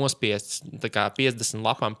templēta ir nospiests 50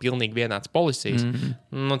 lapām pilnīgi vienāds policijas,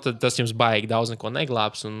 tad tas jums baigi daudz neko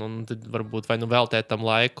neglābs, un tad varbūt vai nu veltēt tam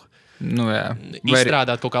laiku.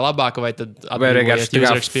 Izstrādāt kaut kā labāka, vai tad atbrīvojiet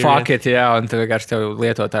user experience. Fuck it, jā, un tu vienkārši tev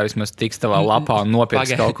lietotāji vismaz tiks tavā lapā un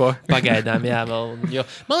nopirks kaut ko. Pagaidām, jā, vēl. Jo,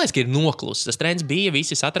 man liekas, ka ir noklusis. Tas trends bija,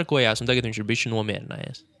 visi satrakojās, un tagad viņš ir bišķi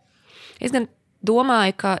nomierinājies. Es gan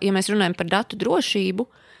domāju, ka, ja mēs runājam par datu drošību,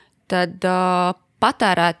 tad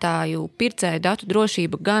patērētāju pircēju datu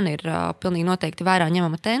drošība gan ir pilnīgi noteikti vērā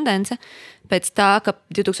ņemama tendence. Pēc tā, ka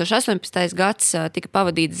 2018. gads tika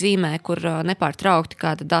pavadīts zīmē, kur nepārtraukti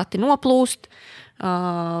kāda dati noplūst,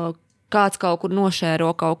 kāds kaut kur nošēro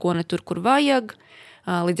kaut ko ne tur, kur vajag.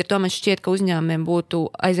 Līdz ar to man šķiet, ka uzņēmumiem būtu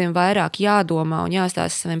aizvien vairāk jādomā un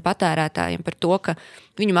jāstāsta saviem patērētājiem par to, ka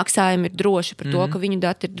viņu maksājumi ir droši, par to, ka viņu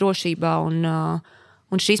dati ir drošībā,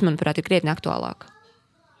 un šis, manuprāt, ir krietni aktuālāk.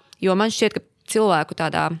 Jo man šķiet, ka cilvēku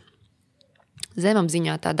tādā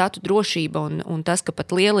zemapziņā tā datu drošība un tas, ka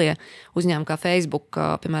pat lielie uzņēmumi kā Facebook,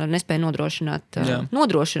 piemēram, nespēja nodrošināt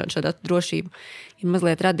šo datu drošību, ir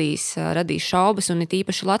mazliet radījis šaubas, un it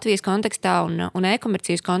īpaši Latvijas kontekstā un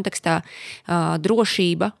e-komercijas kontekstā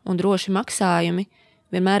drošība un droši maksājumi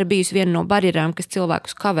vienmēr ir bijusi viena no barjerām, kas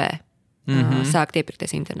cilvēkus kavē sākt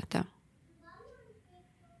iepirkties internetā.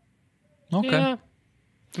 Jā,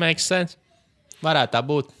 makes sense. Varētu tā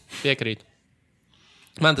būt, piekrīt.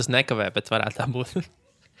 Man tas nekavē, bet varētu tā būt.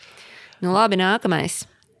 Nu labi, nākamais.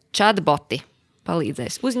 Chatboti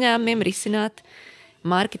palīdzēs uzņēmumiem risināt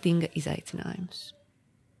mārketinga izaicinājumus.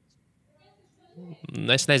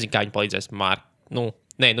 Es nezinu, kā viņi palīdzēs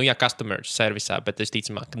ja customer servisā, bet es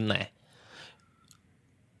ticamāk, nē.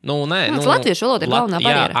 Latviešu valoda ir galvenā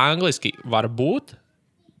barjera. Jā, angliski var būt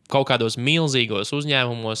kaut kādos milzīgos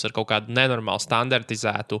uzņēmumos ar kaut kādu nenormālu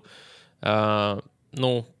standartizētu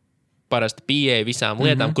parasti pieeja visām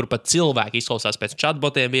lietām, kur pat cilvēki izklausās pēc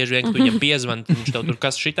chatbotiem bieži vien, ka tu viņam piezvan, viņš tev tur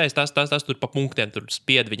kas šitais, tas, tur pa punktiem tur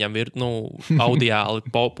spied, viņam ir, audiāli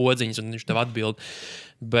podziņas, un viņš tev atbild.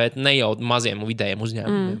 Bet ne jau maziem un vidējiem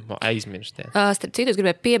uzņēmumiem aizmirstiet. Starp citu, es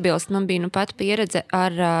gribēju piebilst, man bija pat pieredze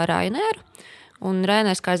ar Ryanairu. Un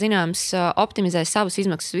Ryanairs, kā zināms, optimizē savas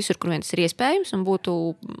izmaksas visur, kur vien tas ir iespējams, un būtu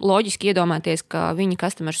loģiski iedomāties, ka viņi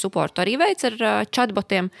customer support arī veic ar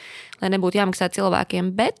chatbotiem, lai nebūtu jāmaksā cilvēkiem,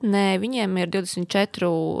 bet ne, viņiem ir 24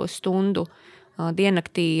 stundu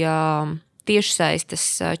diennaktī tiešsaistes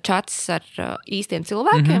chats ar īstiem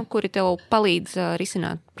cilvēkiem, kuri tev palīdz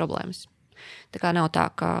risināt problēmas. Tā kā nav tā,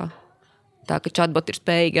 ka chatbot ir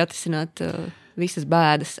spējīgi atrisināt visas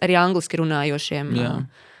bēdas arī angliski runājošiem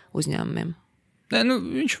uzņēmumiem. Nē,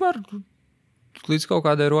 viņš var līdz kaut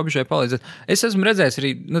kādai robežai palīdzēt. Es esmu redzējis arī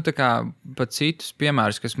pat citus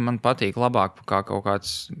piemērus, kas man patīk labāk kā kaut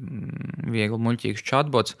kāds viegli muļķīgs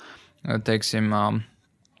chatbots. Teiksim,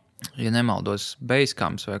 ja nemaldos,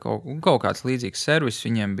 Basecamps vai kaut kāds līdzīgs servis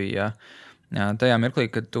viņiem bija tajā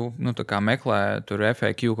mirklī, kad tu meklē tur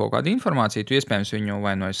FAQ kaut kādu informāciju, tu iespējams viņu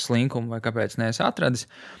vai no slinkumu vai kāpēc neesi atradis,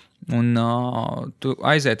 un tu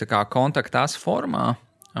aiziet tā kā kontaktās formā,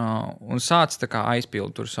 un sāc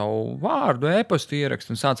aizpildu tur savu vārdu, e-pastu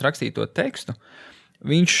ierakstu un sāc rakstīt to tekstu.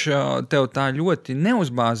 Viņš tev tā ļoti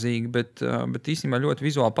neuzbāzīgi, bet īstenībā ļoti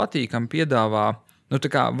vizuāli patīkami piedāvā,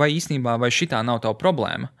 vai šitā nav tava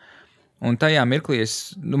problēma. Un tajā mirklī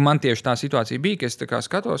man tieši tā situācija bija, ka es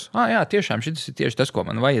skatos, jā, tiešām šitas ir tieši tas, ko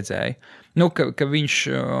man vajadzēja. Ka viņš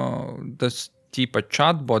tas ķipa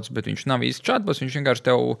chatbots, bet viņš nav īsti chatbots, viņš vienkārši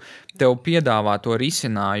tev piedāvā to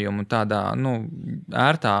risinājumu tādā,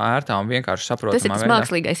 ērtā un vienkārši saprotamā veidā. Tas ir tas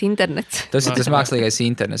mākslīgais internets. Tas ir tas mākslīgais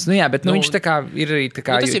internets. Jā, bet viņš ir arī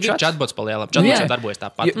tas ir chatbots palielam. Chatbots jau darbojas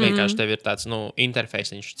tāpat. Vienkārši tev ir tāds,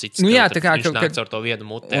 interfejs, viņš cits. Jā, viņš nāk caur to vienu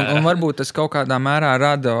muti. Un varbūt tas kaut kādā mērā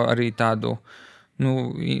rada arī tādu,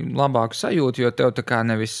 labāku sajūtu, jo tev tā kā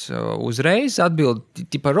nevis uzreiz atbild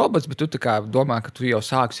tipa robots, bet tu tā kā domā, ka tu jau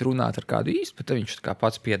sāksi runāt ar kādu īstu, bet viņš tā kā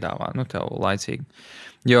pats piedāvā, tev laicīgi.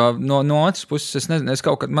 Jo no otras puses, es nezinu,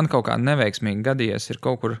 man kaut kā neveiksmīgi gadījies ir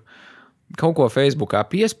kaut ko Facebookā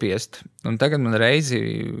piespiest, un tagad man reizi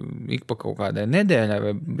ik pa kaut kādai nedēļai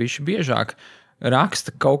vai bišķi biežāk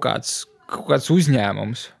raksta kaut kāds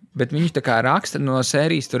uzņēmums, bet viņš tā kā raksta no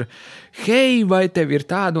sērijas tur, hei, vai tev ir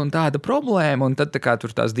tāda un tāda problēma, un tad tā kā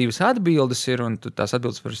tur tās divas atbildes ir, un tās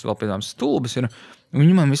atbildes par vēl piedām stulbas ir, un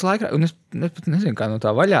viņi man visu laiku, un es nezinu, kā no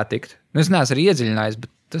tā vaļā tikt. Es neesmu arī iedziļinājis,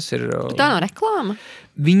 bet tas ir... Tā nav reklāma?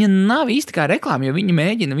 Viņa nav īsti kā reklāma, jo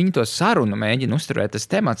viņi to sarunu mēģina uzturēt, tas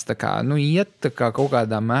temats tā kā, iet tā kā kaut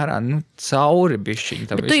kādā mērā, cauri bišķiņ.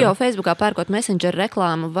 Bet tu jau Facebookā pērkot Messenger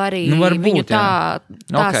reklāmu vari varbūt, viņu tā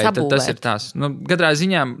okay, sabūvēt. Tas ir tās. Katrā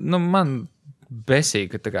ziņā, man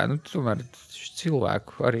besīgi, ka tā kā, tomēr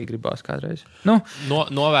cilvēku arī gribās kādreiz.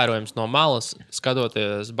 Novērojums no malas,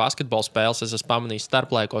 skatoties basketbola spēles, es esmu pamanījis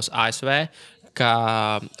starplaikos ASV, ka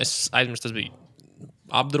es aizmirstu, tas bija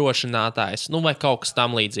apdrošinātājs, vai kaut kas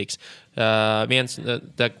tam līdzīgs. Viens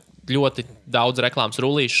ļoti daudz reklāmas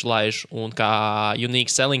rullīšu laiž un kā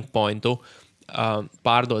unique selling pointu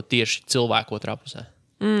pārdot tieši cilvēku otrā pusē.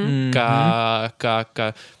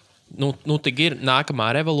 Tik ir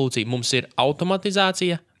nākamā revolūcija. Mums ir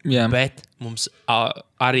automatizācija, bet mums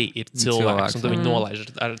arī ir cilvēks. Un tad viņi nolaiž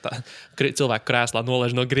ar cilvēku krēslā,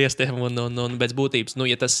 nolaiž no griestiem un bez būtības.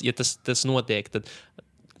 Ja tas notiek, tad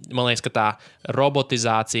man liekas, ka tā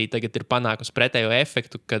robotizācija tagad ir panākusi pretējo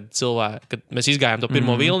efektu, kad mēs izgājām to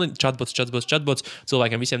pirmo vilni, chatbots,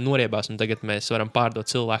 cilvēkiem visiem noriebās, un tagad mēs varam pārdot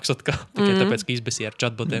cilvēkus atkal, tikai tāpēc, ka izbesīja ar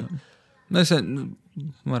chatbotiem.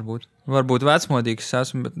 Varbūt vecmodīgs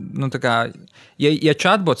esmu, bet, tā kā, ja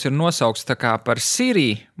chatbots ir nosaukts tā kā par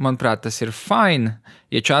Siri, manuprāt, tas ir fine.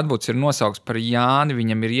 Ja chatbots ir nosaukts par Jāni,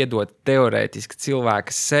 viņam ir iedot teorētiski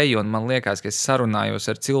cilvēka seju, un man liekas, ka es sarunājos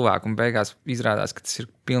ar cilvēku, un beigās izrādās, ka tas ir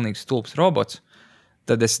pilnīgi stulbs robots,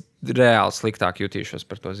 tad es reāli sliktāk jutīšos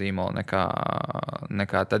par to zīmolu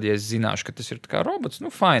nekā tad, ja es zināšu, ka tas ir tā kā robots.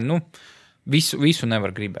 Fine, visu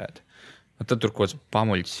nevar gribēt. Un tad tur kāds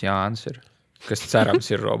pamuļķis Jānis ir, kas cerams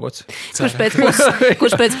ir robots. Kurš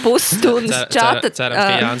pēc pusstundas čata... Cerams,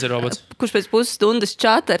 ka Jānis ir robots. Kurš pēc pusstundas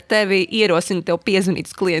čata ar tevi ierosina tev piezvanīt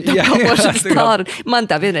uz klientu apkalpošanas tālu. Man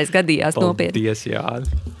tā vienreiz gadījās nopietni. Paldies, Jāni.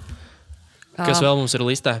 Kas vēl mums ir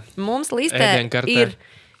listē? Mums listē ir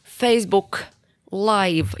Facebook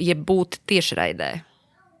live, jeb būt tiešraidē.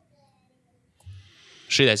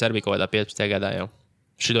 Šitais arī bija kaut kādā 15. gadā jau.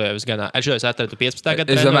 Šito es atradu 15.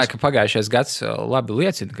 gada. Es domāju, ka pagājušais gads labi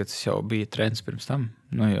liecina, ka tas jau bija trends pirms tam.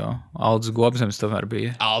 Aldis Gobzems tomēr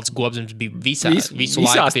bija. Aldis Gobzems bija visu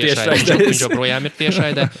laiku tiešraidē. Viņš joprojām ir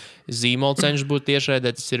tiešraidē. Zīmola cenšas būt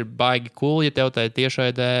tiešraidē. Tas ir baigi cool, ja tev tai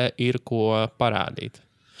tiešraidē ir ko parādīt.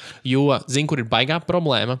 Jo, kur ir baigā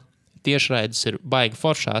problēma, tiešraides ir baigi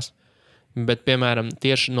foršās, bet, piemēram,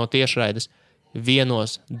 tieši no tiešraides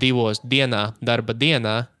 1-2 dienā, darba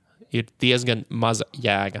dienā, ir diezgan maza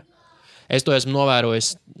jēga. Es to esmu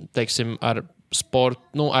novērojis, teiksim, ar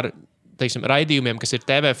sportu, ar, teiksim, raidījumiem, kas ir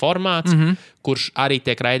TV formāts, kurš arī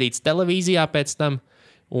tiek raidīts televīzijā pēc tam,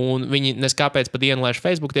 un viņi neskāpēc pa dienu laiž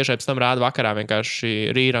Facebook, tieši pēc tam rāda vakarā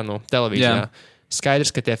vienkārši rīranu televīzijā.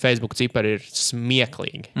 Skaidrs, ka tie Facebook cipari ir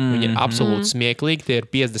smieklīgi. Viņi ir absolūti smieklīgi, tie ir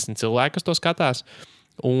 50 cilvēki, kas to skatās,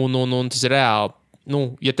 un tas ir reāli.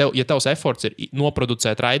 Ja tavs efforts ir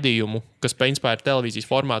noproducēt raidījumu, kas principā ir televīzijas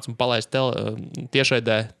formāts un palaist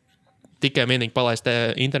tiešraidē, tikai vienīgi palaist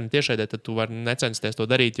internetu tiešraidē, tad tu vari necensties to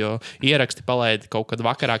darīt, jo ieraksti palaidi kaut kad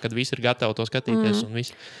vakarā, kad visi ir gatavi to skatīties un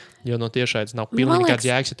viss. Jo no tiešraides nav pilnīgi kāds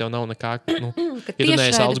jēgas, ja tev nav nekā, ja tu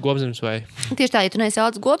neesi Aldis Gobzems vai... Tieši tā, ja tu neesi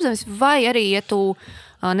Aldis Gobzems, vai arī, ja tu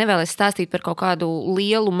nevēlies stāstīt par kaut kādu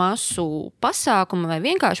lielu masu pasākumu vai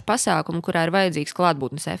vienkārši pasākumu, kurā ir vajadzīgs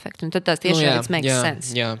klātbūtnes efekts. Un tad tās tiešraides makes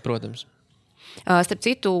sense. Jā, protams. Starp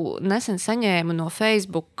citu, nesen saņēmu no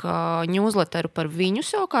Facebook newsletteru par viņu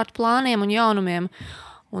savukārt plāniem un jaunumiem,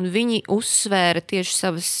 un viņi uzsvēra tieši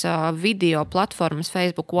savas video platformas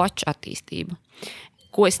Facebook Watch attīstību.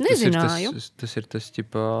 Ko es nezināju. Tas ir tas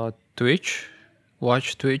ķipa Twitch,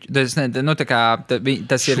 Watch Twitch. Tas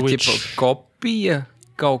ir ķipa kopija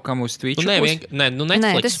kaut kam uz Twitch.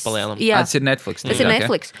 Netflix palielam. Tas ir Netflix. Tas ir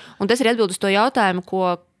Netflix. Un tas ir atbild uz to jautājumu,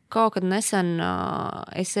 ko kaut kad nesen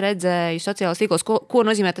es redzēju sociālās tīklos, ko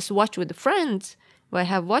nozīmē tas Watch with the Friends vai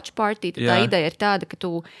Have Watch Party. Tā ideja ir tāda,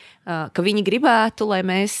 ka viņi gribētu, lai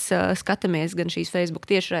mēs skatāmies gan šīs Facebook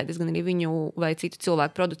tiešraides, gan arī viņu vai citu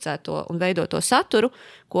cilvēku producēto un veidoto saturu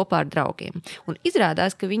kopā ar draugiem. Un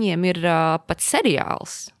izrādās, ka viņiem ir pat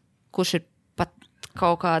seriāls, kurš ir pat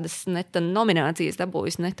kaut kādas neta nominācijas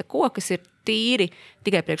dabūjis, neta ko, kas ir tīri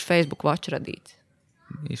tikai priekš Facebook Watch radīts.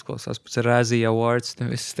 Izklausās pēc Razzie Awards.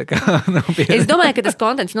 Es domāju, ka tas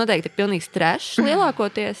kontents noteikti ir pilnīgs trash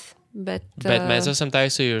lielākoties. Bet mēs esam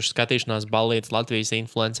taisījuši skatīšanās ballītes Latvijas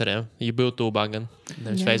influenceriem. YouTube'ā gan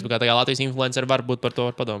nevis Facebookā. Tā kā Latvijas influenceri varbūt par to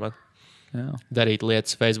var padomāt. Jā. Darīt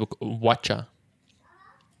lietas Facebook Watchā.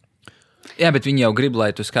 Jā, bet viņi jau grib,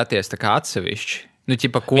 lai tu skaties tā kā atsevišķi. Nu,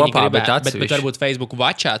 ķipa kopā, bet atsevišķi. Bet varbūt Facebook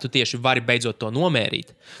Watchā tu tieši vari beidzot to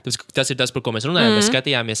nomērīt. Tas ir tas, par ko mēs runājam. Mēs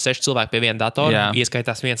skatījāmies 6 cilvēki pie viena datora,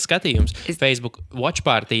 ieskaitās viens skatījums. Facebook Watch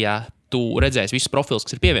partijā tu redzēsi visus profilus,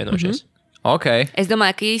 kas ir pievienojušies. Okay. Es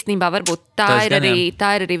domāju, ka īstenībā varbūt tā ir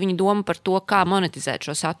arī viņa doma par to, kā monetizēt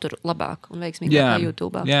šo saturu labāk un veiksmīgāk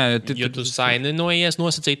YouTube. Jā, jo tu sainojies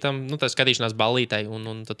nosacītam, tā skatīšanās ballītei,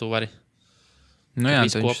 un tad tu vari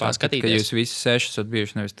visu kopā skatīties. Ka jūs visi 6 esat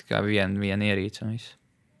bijuši nevis tikai viena ierīce.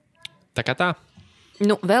 Tā kā tā.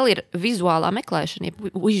 Vēl ir vizuālā meklēšana,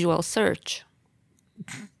 visual search.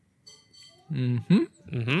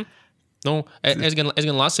 Es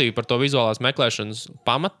gan lasīju par to vizuālās meklēšanas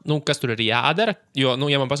pamatu, kas tur ir jādara. Jo,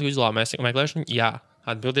 ja man pasaka vizuālā meklēšana, jā,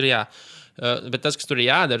 atbildi ir jā. Bet tas, kas tur ir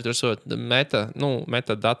jādara, tur ir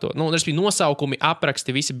metadatori. Respektīvi, nosaukumi,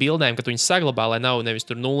 apraksti, visi bildējumi, ka tu viņus saglabā, lai nav nevis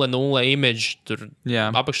tur 0,0 image, tur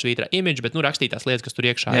apakšsvītrā image, bet rakstītās lietas, kas tur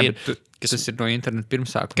iekšā ir. Tas ir no interneta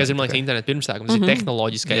pirmsākuma. Kas ir, man liekas, interneta pirmsākuma. Tas ir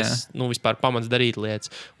tehnoloģiskais, vispār pamats darīt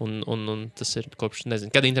lietas. Un tas ir kopš,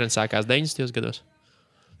 nezinu, kad internets sākās 90. gados?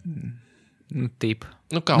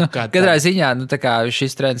 Katrā ziņā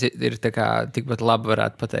šis trends ir tikpat labi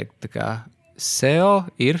varētu pateikt,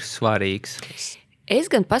 SEO ir svarīgs. Es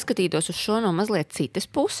gan paskatītos uz šo no mazliet citas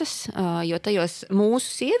puses, jo tajos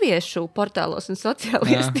mūsu sieviešu portālos un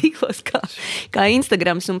sociālajos tīklos, kā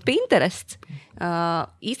Instagrams un Pinterests,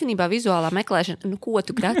 īstenībā vizuālā meklēšana, ko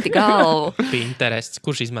tu krati galvu? Pinterests,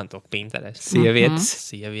 kurš izmanto Pinterests?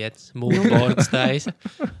 Sievietes. Moodboards taisa.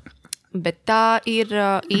 Bet tā ir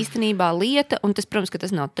īstenībā lieta, un tas, protams, ka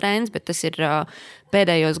tas nav trends, bet tas ir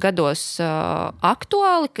pēdējos gados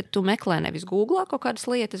aktuāli, ka tu meklē nevis Googlā kaut kādas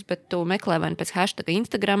lietas, bet tu meklē vai pēc hashtaga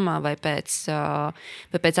Instagramā vai pēc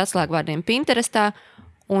atslēgvārdiem Pinterestā.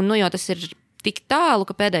 Un jau tas ir tik tālu,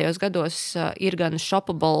 ka pēdējos gados ir gan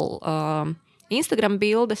shoppable Instagram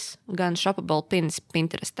bildes, gan shoppable pins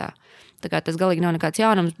Pinterestā. Tā kā tas galīgi nav nekāds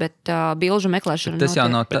jaunums, bet bilžu meklēšana tas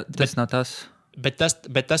jau nav tas. Bet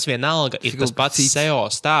tas vienalga ir tas pats SEO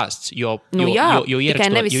stāsts, jo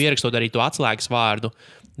ierakstot arī to atslēgas vārdu,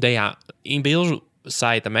 tajā bilžu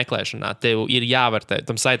saita meklēšanā, tev ir jāvar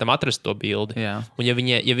tam saitam atrast to bildi. Jā. Un ja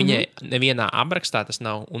viņa nevienā aprakstā tas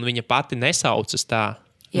nav, un viņa pati nesaucas tā,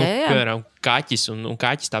 piemēram, kaķis, un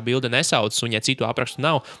kaķis tā bilde nesaucas, un ja citu aprakstu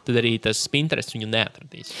nav, tad arī tas Pinterest viņu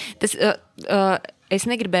neatradīs. Es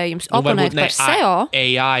negribēju jums oponēt par SEO.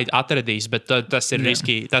 AI atradīs, bet tas ir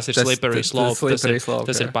riski, tas ir slippery slope.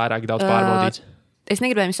 Tas ir pārāk daudz pārbaudīts. Es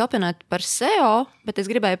negribēju jums oponēt par SEO, bet es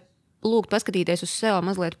gribēju lūgt paskatīties uz SEO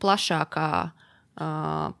mazliet plašākā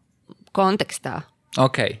kontekstā.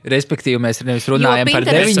 Ok, respektīvi mēs nevis runājam par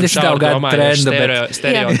 90. gadu trendu, bet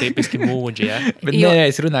stereotipiski mūģi, ja? Bet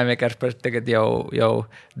es runāju vienkārši par tagad jau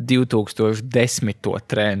 2010.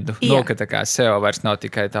 trendu. Ka tā kā SEO vairs nav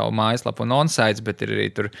tikai tavu mājaslapu un on-sites, bet ir arī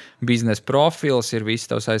tur biznesa profils, ir visi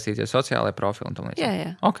tavu saistītie sociālai profili un tam līdzīgi.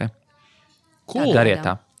 Jā. Ok. Cool. Dariet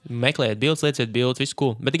tā. Meklējiet bildes, lieciet bildes, visu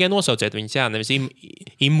cool. Bet tikai nosauciet viņus, nevis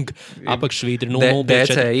img, apakšvītri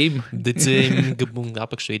 0054, DCIMG,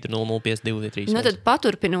 apakšvītri 0052. Tad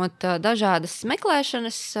paturpinot dažādas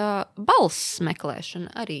meklēšanas, balss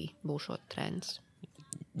meklēšana arī būšot trends.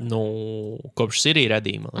 Kopš Siri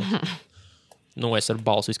radījuma. Es ar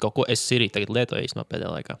balsu visu kaut ko, es Siri tagad lietoju īstenībā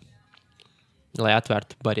pēdējā laikā, lai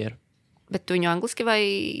atvērtu barjeru. Bet tu viņu angliski vai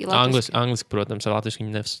latviski? Angliski, protams, ar latviski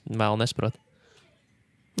viņu vēl nesprot.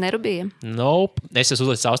 Nerubīja? Nope. Es esmu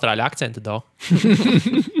uzlicis austrāļu akcentu, do.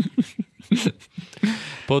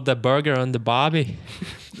 Put the burger on the bobby.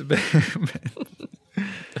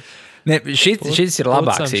 Šis ir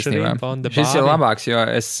labāks īstenībā. Šis ir labāks, jo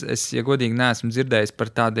es ja godīgi neesmu dzirdējis par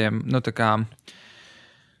tādiem, tā kā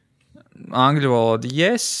angļu valoda,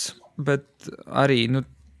 bet arī,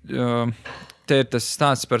 te ir tas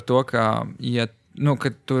stāsts par to, ka,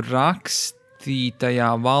 kad tu rakstīto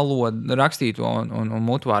un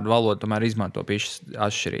mutvārdu valodu tomēr izmanto pišķi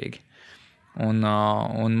atšķirīgi. Un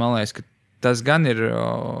man liekas, ka tas gan ir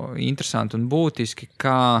interesanti un būtiski,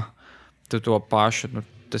 kā tu to pašu,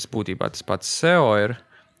 tas būtībā tas pats SEO ir,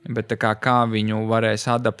 bet kā viņu varēs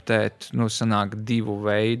adaptēt, sanāk 2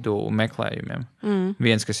 veidu meklējumiem.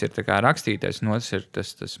 Viens, kas ir tā kā rakstītais, un otrs ir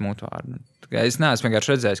tas mutvārds. Es neesmu vienkārši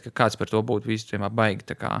redzējis, ka kāds par to būtu vispār baigi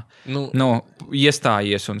tā kā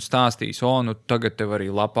iestājies un stāstījis, tagad tev arī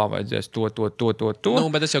lapā vajadzēs to.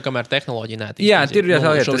 Bet tas jau kamēr tehnoloģija neattīstās. Jā, ir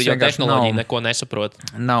jāsaka, tas jau tehnoloģija neko nesaprot.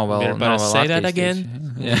 Nav vēl attīstīts.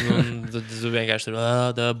 Un tad vienkārši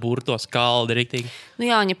tur burto skaldi riktīgi.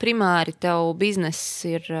 Jā, ja primāri tev bizness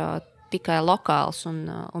ir tikai lokāls un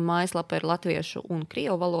mājaslapa ir latviešu un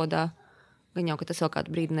krievu valodā, gan jau, ka tas vēl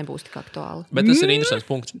kādu brīdi nebūs tik aktuāli. Bet tas ir interesants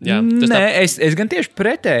punkts. Jā, es gan tieši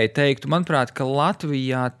pretēji teiktu, manuprāt, ka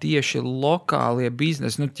Latvijā tieši lokālie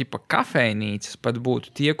biznesi, tipa kafejnīcas pat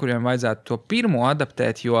būtu tie, kuriem vajadzētu to pirmo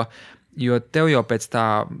adaptēt, jo tev jau pēc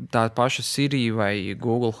tā paša Siri vai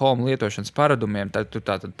Google Home lietošanas paradumiem, tad tu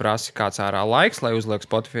tātad prasi kāds ārā laiks, lai uzliek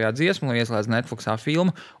Spotifyā dziesmu, lai ieslēdz Netflixā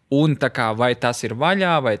filmu, un tā kā vai tas ir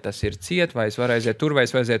vaļā, vai tas ir ciet, vai es varu aiziet tur, vai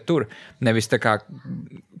es varu aiziet tur. Nevis tā kā,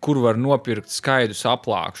 kur var nopirkt skaidrus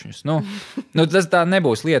aplākšņus. Tas tā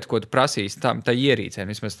nebūs lieta, ko tu prasīsi tā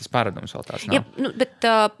ierīcēm, vismaz tas paradums vēl tāds nav. Jā, bet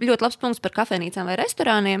ļoti labs punkts par kafejnīcām vai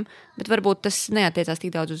restorāniem, bet varbūt tas neatiecās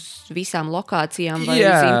tik daudz uz visām lokācijām vai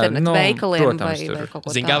uz internetu veikaliem protams, vai kaut ko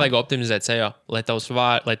tādu. Zini, kā vajag optimizēt sejo, lai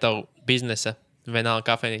tavu biznesa vienalga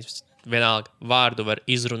kafejnīcas, vienalga vārdu var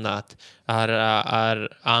izrunāt ar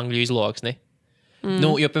angļu izloksni.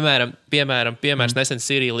 Jo, piemēram, nesen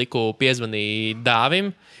Siri liku piezvanīja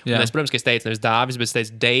Dāvim, un es, protams, ka es teicu nevis Dāvis, bet es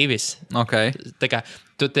teicu Deivis. Okay. Tā kā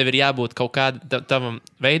tev ir jābūt kaut kāda, tavam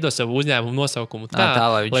veido savu uzņēmumu nosaukumu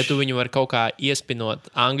lai tu viņu var kaut kā iespinot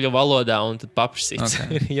angļu valodā un tad paprasīt,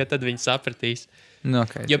 ja tad viņi sapratīs.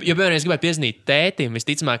 Okay. Jo, piemēram, es gribētu piezinīt tētim,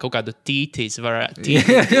 visticamāk kaut kādu tītīs varētu.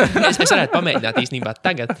 Es varētu pamēģināt īstenībā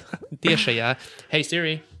tagad tiešajā. Hey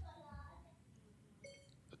Siri,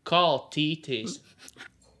 call tītīs.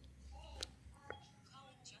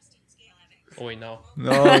 Oi, no.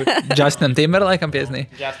 Justin Timberlakeam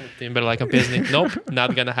piezinīt. Nope,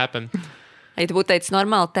 not gonna happen. Ja tu būtu teicis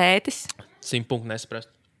normāli tētis? 100 punktu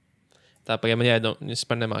nesaprast. Tā pagaidām man jādomā, es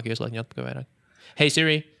par nemāku ieslēgt viņu atpakaļ vairāk. Hey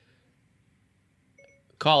Siri,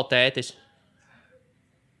 call tētis.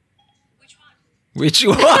 Which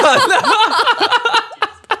one?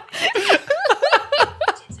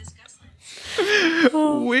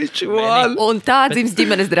 Which one? Un tā dzimst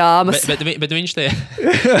ģimenes drāmas. Bet viņš te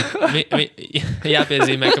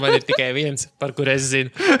jāpiezīmē, ka man ir tikai viens, par kur es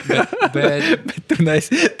zinu. Bet tu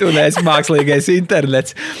neesi mākslīgais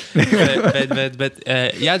internets. bet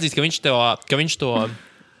jāatzīst, ka viņš to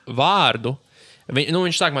vārdu,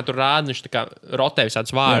 viņš sākumā tur rāda, viņš tā kā rotē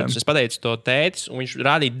visādus vārdus. Es pateicu to tētis, un viņš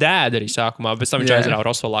rādīja dēdu arī sākumā, bet tam viņš aizrāva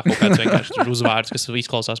Rosvalā kaut kāds vienkārši uzvārds, kas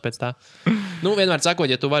izklausās pēc tā. Vienmēr sakot,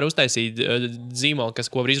 ja tu vari uztaisīt zīmolu,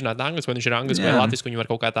 ko var izrunāt angliski, vai viņš ir angliski vai latviski, viņu var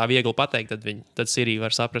kaut kā tā viegli pateikt, tad Siri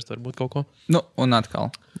var saprast varbūt kaut ko. Un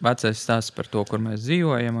atkal, vecais stāsts par to, kur mēs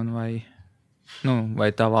dzīvojam, un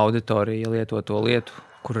vai tava auditorija lieto to lietu,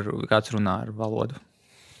 kur kāds runā ar valodu.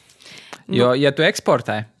 Jo, ja tu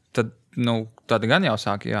eksportē, tad tad gan jau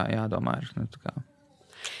sāk jādomā.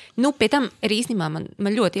 Pie tam ir īstenībā man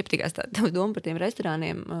ļoti iepatikās tā doma par tiem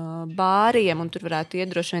restorāniem, bāriem, un tur varētu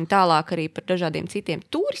iet droši vien tālāk arī par dažādiem citiem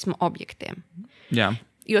turisma objektiem. Jā.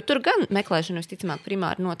 Jo tur gan meklēšana, visticamāk,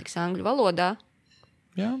 primāri notiks angļu valodā.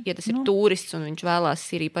 Jā, ja tas ir turists un viņš vēlās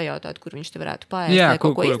Siri pajautāt, kur viņš te varētu paēst vai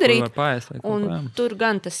kaut ko izdarīt. Un tur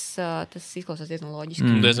gan tas izklausās diezgan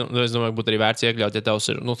loģiski. Es domāju, būtu arī vērts iekļaut, ja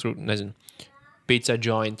tavs ir, nezinu, pizza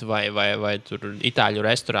joint vai tur itāļu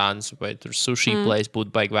restorāns vai tur sushi place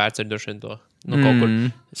būtu baigi vērts ar droši vien to. Kaut kur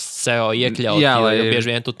SEO iekļaut, jo bieži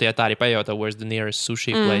vien tu tā arī pajautā, where's the nearest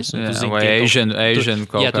sushi place. Vai Asian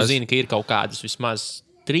kaut kas. Jā, tu zini, ka ir kaut kādas vismaz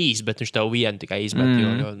 3, bet viņš tev vienu tikai izmet,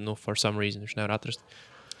 jo for some reason viņš nevar atrast.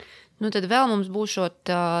 Tad vēl mums būs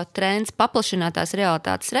šot trends paplašinātās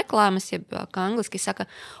realitātes reklāmas, jeb kā angliski saka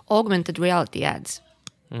augmented reality ads.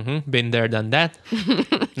 Been there, done that.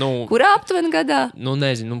 Kurā aptuveni gadā?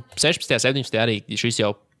 Nezinu, 16. 17. arī šis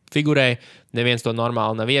jau figurēja. Neviens to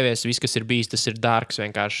normāli nav ieviesis. Viss, kas ir bijis, tas ir dārgs,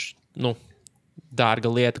 vienkārši, dārga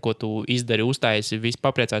lieta, ko tu izdari, uztaisi, viss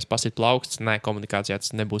papriecājas, pasit plauksts. Nē, komunikācijā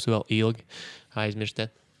tas nebūs vēl ilgi.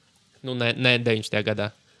 Aizmirstiet. Ne 19.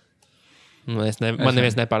 gadā. Man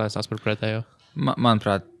neviens nepārnācās par pretējo.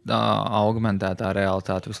 Manuprāt, augmentētā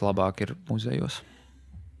realitāte vislabāk ir muzejos.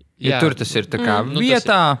 Ja tur tas ir tā kā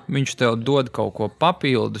vietā, viņš tev dod kaut ko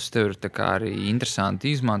papildus, tev ir tā kā arī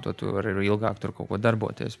interesanti izmantot, tu vari ilgāk tur kaut ko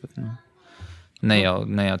darboties, bet ne jau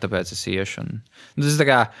tāpēc es iešu. Tas tā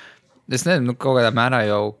kā, es nezinu, kaut kādā mērā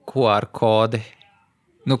jau QR kodi.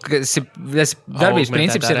 Darbības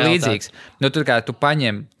princips ir līdzīgs. Tu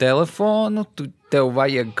paņem telefonu, tev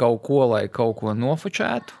vajag kaut ko, lai kaut ko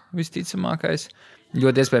nofočētu, visticamākais.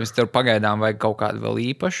 Ļoti iespējams, tur pagaidām vajag kaut kādu vēl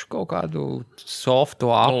īpašu, kaut kādu softu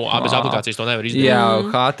apu. Bez aplikācijas to nevar izdarīt. Jā,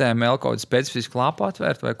 HTML kaut kādu specifisku lapu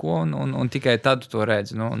atvērt vai ko, un tikai tad tu to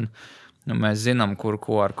redzi. Mēs zinām, kur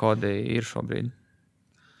QR kodi ir šobrīd.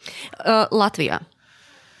 Latvijā.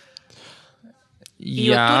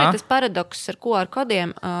 Jo tur ir tas paradoks ar QR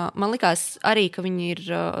kodiem. Man likās arī, ka viņi ir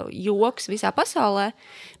joks visā pasaulē,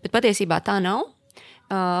 bet patiesībā tā nav.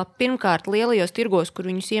 Pirmkārt, lielajos tirgos, kur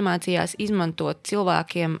viņus iemācījās izmantot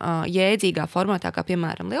cilvēkiem jēdzīgā formātā, kā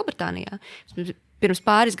piemēram Lielbritānijā. Pirms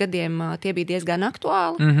pāris gadiem tie bija diezgan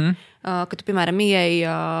aktuāli, kad tu, piemēram, ieeji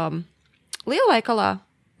lielveikalā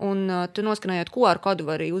un tu noskanējot QR kodu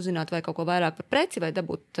var arī uzzināt vai kaut ko vairāk par preci vai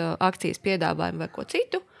dabūt akcijas piedāvājumu vai ko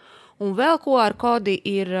citu. Un vēl QR kodi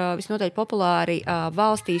ir visnotaļ populāri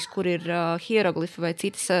valstīs, kur ir hieroglifi vai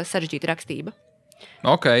citas sarežģīta rakstība.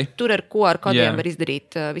 Okay. Tur ar QR kodiem var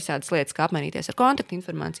izdarīt visādas lietas, kā apmainīties ar kontaktu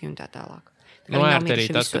informāciju un tā tālāk. Arī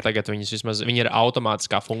tas, ka tagad viņi ir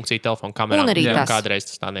automātiskā funkcija telefona kamerā. Un arī tas. Kādreiz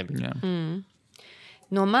tas tā nebija.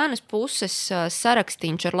 No manas puses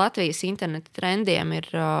sarakstīns ar Latvijas interneta trendiem ir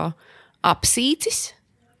apsīcis.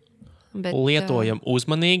 Bet, lietojam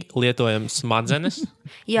uzmanīgi, lietojam smadzenes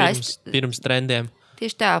pirms trendiem.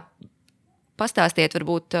 Tieši tā. Pastāstiet,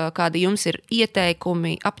 varbūt, kādi jums ir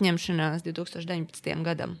ieteikumi apņemšanās 2019.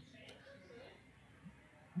 gadam?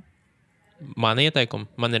 Man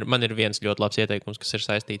ir viens ļoti labs ieteikums, kas ir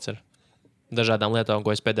saistīts ar dažādām lietām,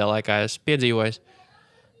 ko es pēdējā laikā esmu piedzīvojis.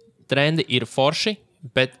 Trendi ir forši,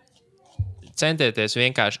 bet centieties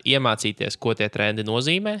vienkārši iemācīties, ko tie trendi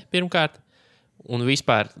nozīmē pirmkārt, un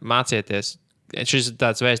vispār mācieties. Šis ir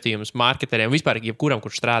tāds vēstījums marketeriem, vispār jebkuram,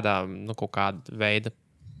 kurš strādā kaut kāda veida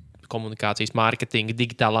komunikācijas mārketinga,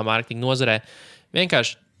 digitālā mārketinga nozarē.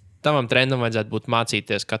 Vienkārši tavam trendam vajadzētu būt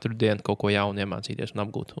mācīties katru dienu kaut ko jaunu, iemācīties un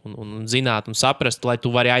apgūt. Un zināt un saprast, lai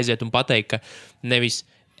tu vari aiziet un pateikt, ka nevis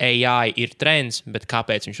AI ir trends, bet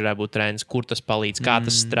kāpēc viņš varētu būt trends, kur tas palīdz, kā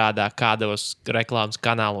tas strādā, kādos reklāmas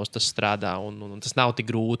kanālos tas strādā. Un tas nav tik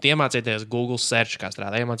grūti. Iemācieties Google search, kā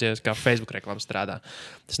strādā, iemācieties, kā Facebook reklāmas strādā.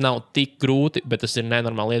 Tas nav tik grūti, bet tas ir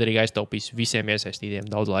nenormāli liederīgi aiztaupījis visiem iesaistītiem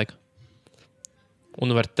daudz laika.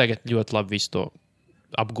 Un var tagad ļoti labi visu to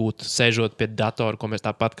apgūt, sēžot pie datora, ko mēs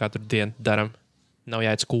tāpat katru dienu darām. Nav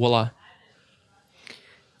jāiet skolā.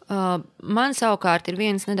 Man savukārt ir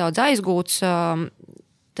viens nedaudz aizgūts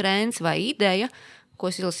trends vai ideja, ko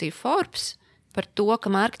es izlasīju Forbes, par to, ka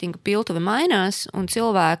mārketinga piltuve mainās un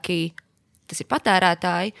cilvēki, tas ir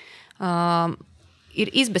patērētāji,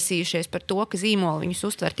 ir izbesījušies par to, ka zīmoli viņus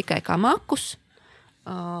uztver tikai kā makus,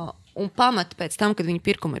 un pamata pēc tam, kad viņi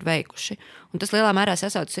pirkumu ir veikuši. Un tas lielā mērā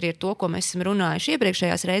sasaucas arī ar to, ko mēs esam runājuši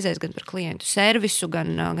iepriekšējās reizēs, gan par klientu servisu,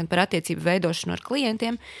 gan par attiecību veidošanu ar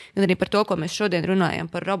klientiem, gan arī par to, ko mēs šodien runājam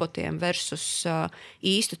par robotiem versus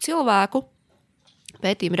īstu cilvēku.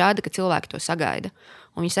 Pētījumi rāda, ka cilvēki to sagaida.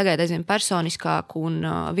 Un viņi sagaida aizvien personiskāku un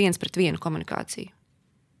viens pret vienu komunikāciju.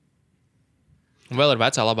 Un vēl ir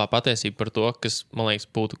vecā labā patiesība par to, kas, man liekas,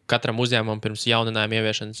 būtu katram uzņēmumam pirms jauninājuma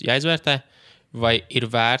ieviešanas jāizvērtē. Vai ir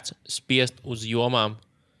vērts spiest uz jomām,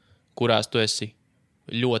 kurās tu esi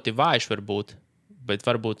ļoti vājš varbūt, bet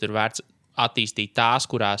varbūt ir vērts attīstīt tās,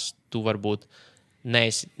 kurās tu varbūt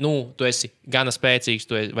neesi, tu esi gana spēcīgs,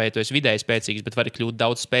 vai tu esi vidēji spēcīgs, bet vari kļūt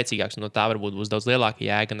daudz spēcīgāks, un no tā varbūt būs daudz lielāka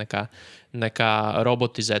jēga nekā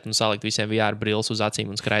robotizēt un salikt visiem VR brilles uz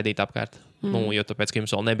acīm un skraidīt apkārt. Jo tāpēc, ka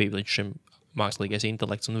jums vēl nebija līdz šim mākslīgais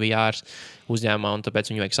intelekts un VR uzņēmumā, un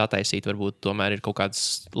tāpēc viņu vajag sataisīt, varbūt tomēr ir kaut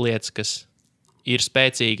kādas lietas, kas ir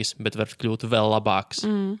spēcīgas, bet var kļūt vēl labākas.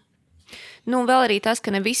 Vēl arī tas,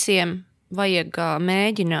 ka ne visiem vajag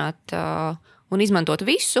mēģināt un izmantot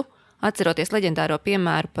visu, atceroties leģendāro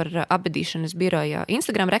piemēru par apbedīšanas biroja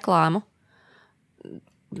Instagram reklāmu.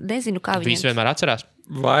 Nezinu, kā Visi vienmēr atcerās?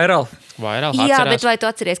 Vairāk atcerās. Jā, bet vai tu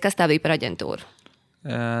atceries, kas tā bija par aģentūru?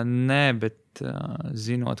 Nē, bet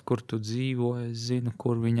zinot, kur tu dzīvo, es zinu,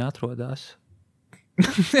 kur viņi atrodas.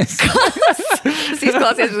 Tas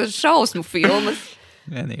izklāsies uz šausmu filmas.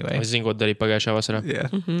 Anyway. Es zinu, ko darīju pagājušā vasarā. Yeah.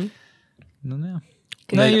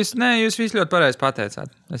 Jūs visi ļoti pareizi pateicāt.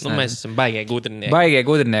 Mēs esam baigie gudrinieki. Baigie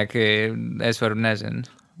gudrinieki, es varu nezinu.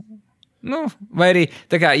 Vai arī,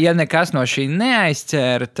 ja nekas no šī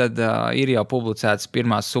neaizķēra, tad ir jau publicēts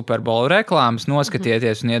pirmās Super Bowl reklāmas,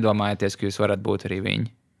 noskatieties un iedomājieties, ka jūs varat būt arī viņi.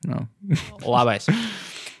 Labais.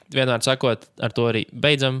 Vienmēr sakot, ar to arī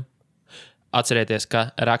beidzam. Atcerieties, ka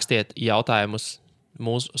rakstiet jautājumus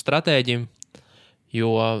mūsu stratēģim, jo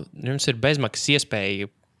jums ir bezmaksas iespēja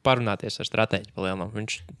parunāties ar stratēģi palielinām.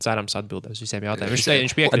 Viņš cerams atbildēs visiem jautājumiem.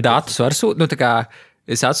 Viņš piekrīt. Datus var sūtīt.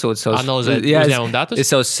 Es atsūtu savus Analizēt uzņēmumu datus?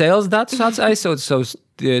 Es savus sales datus aizsūtu, savus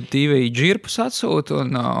TV džirpus atsūtu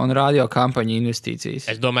un radio kampaņu investīcijas.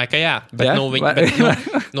 Es domāju, ka jā. Bet,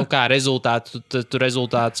 kā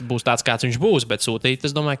rezultāts būs tāds, kāds viņš būs, bet sūtīt,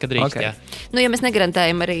 es domāju, ka drīkst, jā. Ja mēs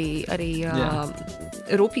negarantējam arī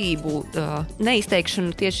rupjību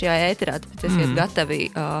neizteikšanu tieši šajā ēterā, tāpēc esiet gatavi.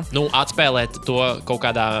 Atspēlēt to kaut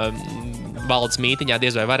kādā valdes mītiņā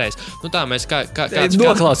diez vai varēs. Tā mēs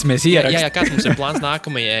noklausīsimies ierakstu. Jā, kāds mums ir plāns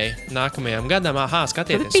nākamajam gadam?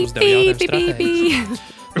 Skatieties, uzdev jautājumu stratēģiju.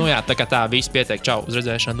 Tā kā tā, visi pietiek. Čau, uz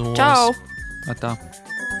redzēšanu. Čau! Atā.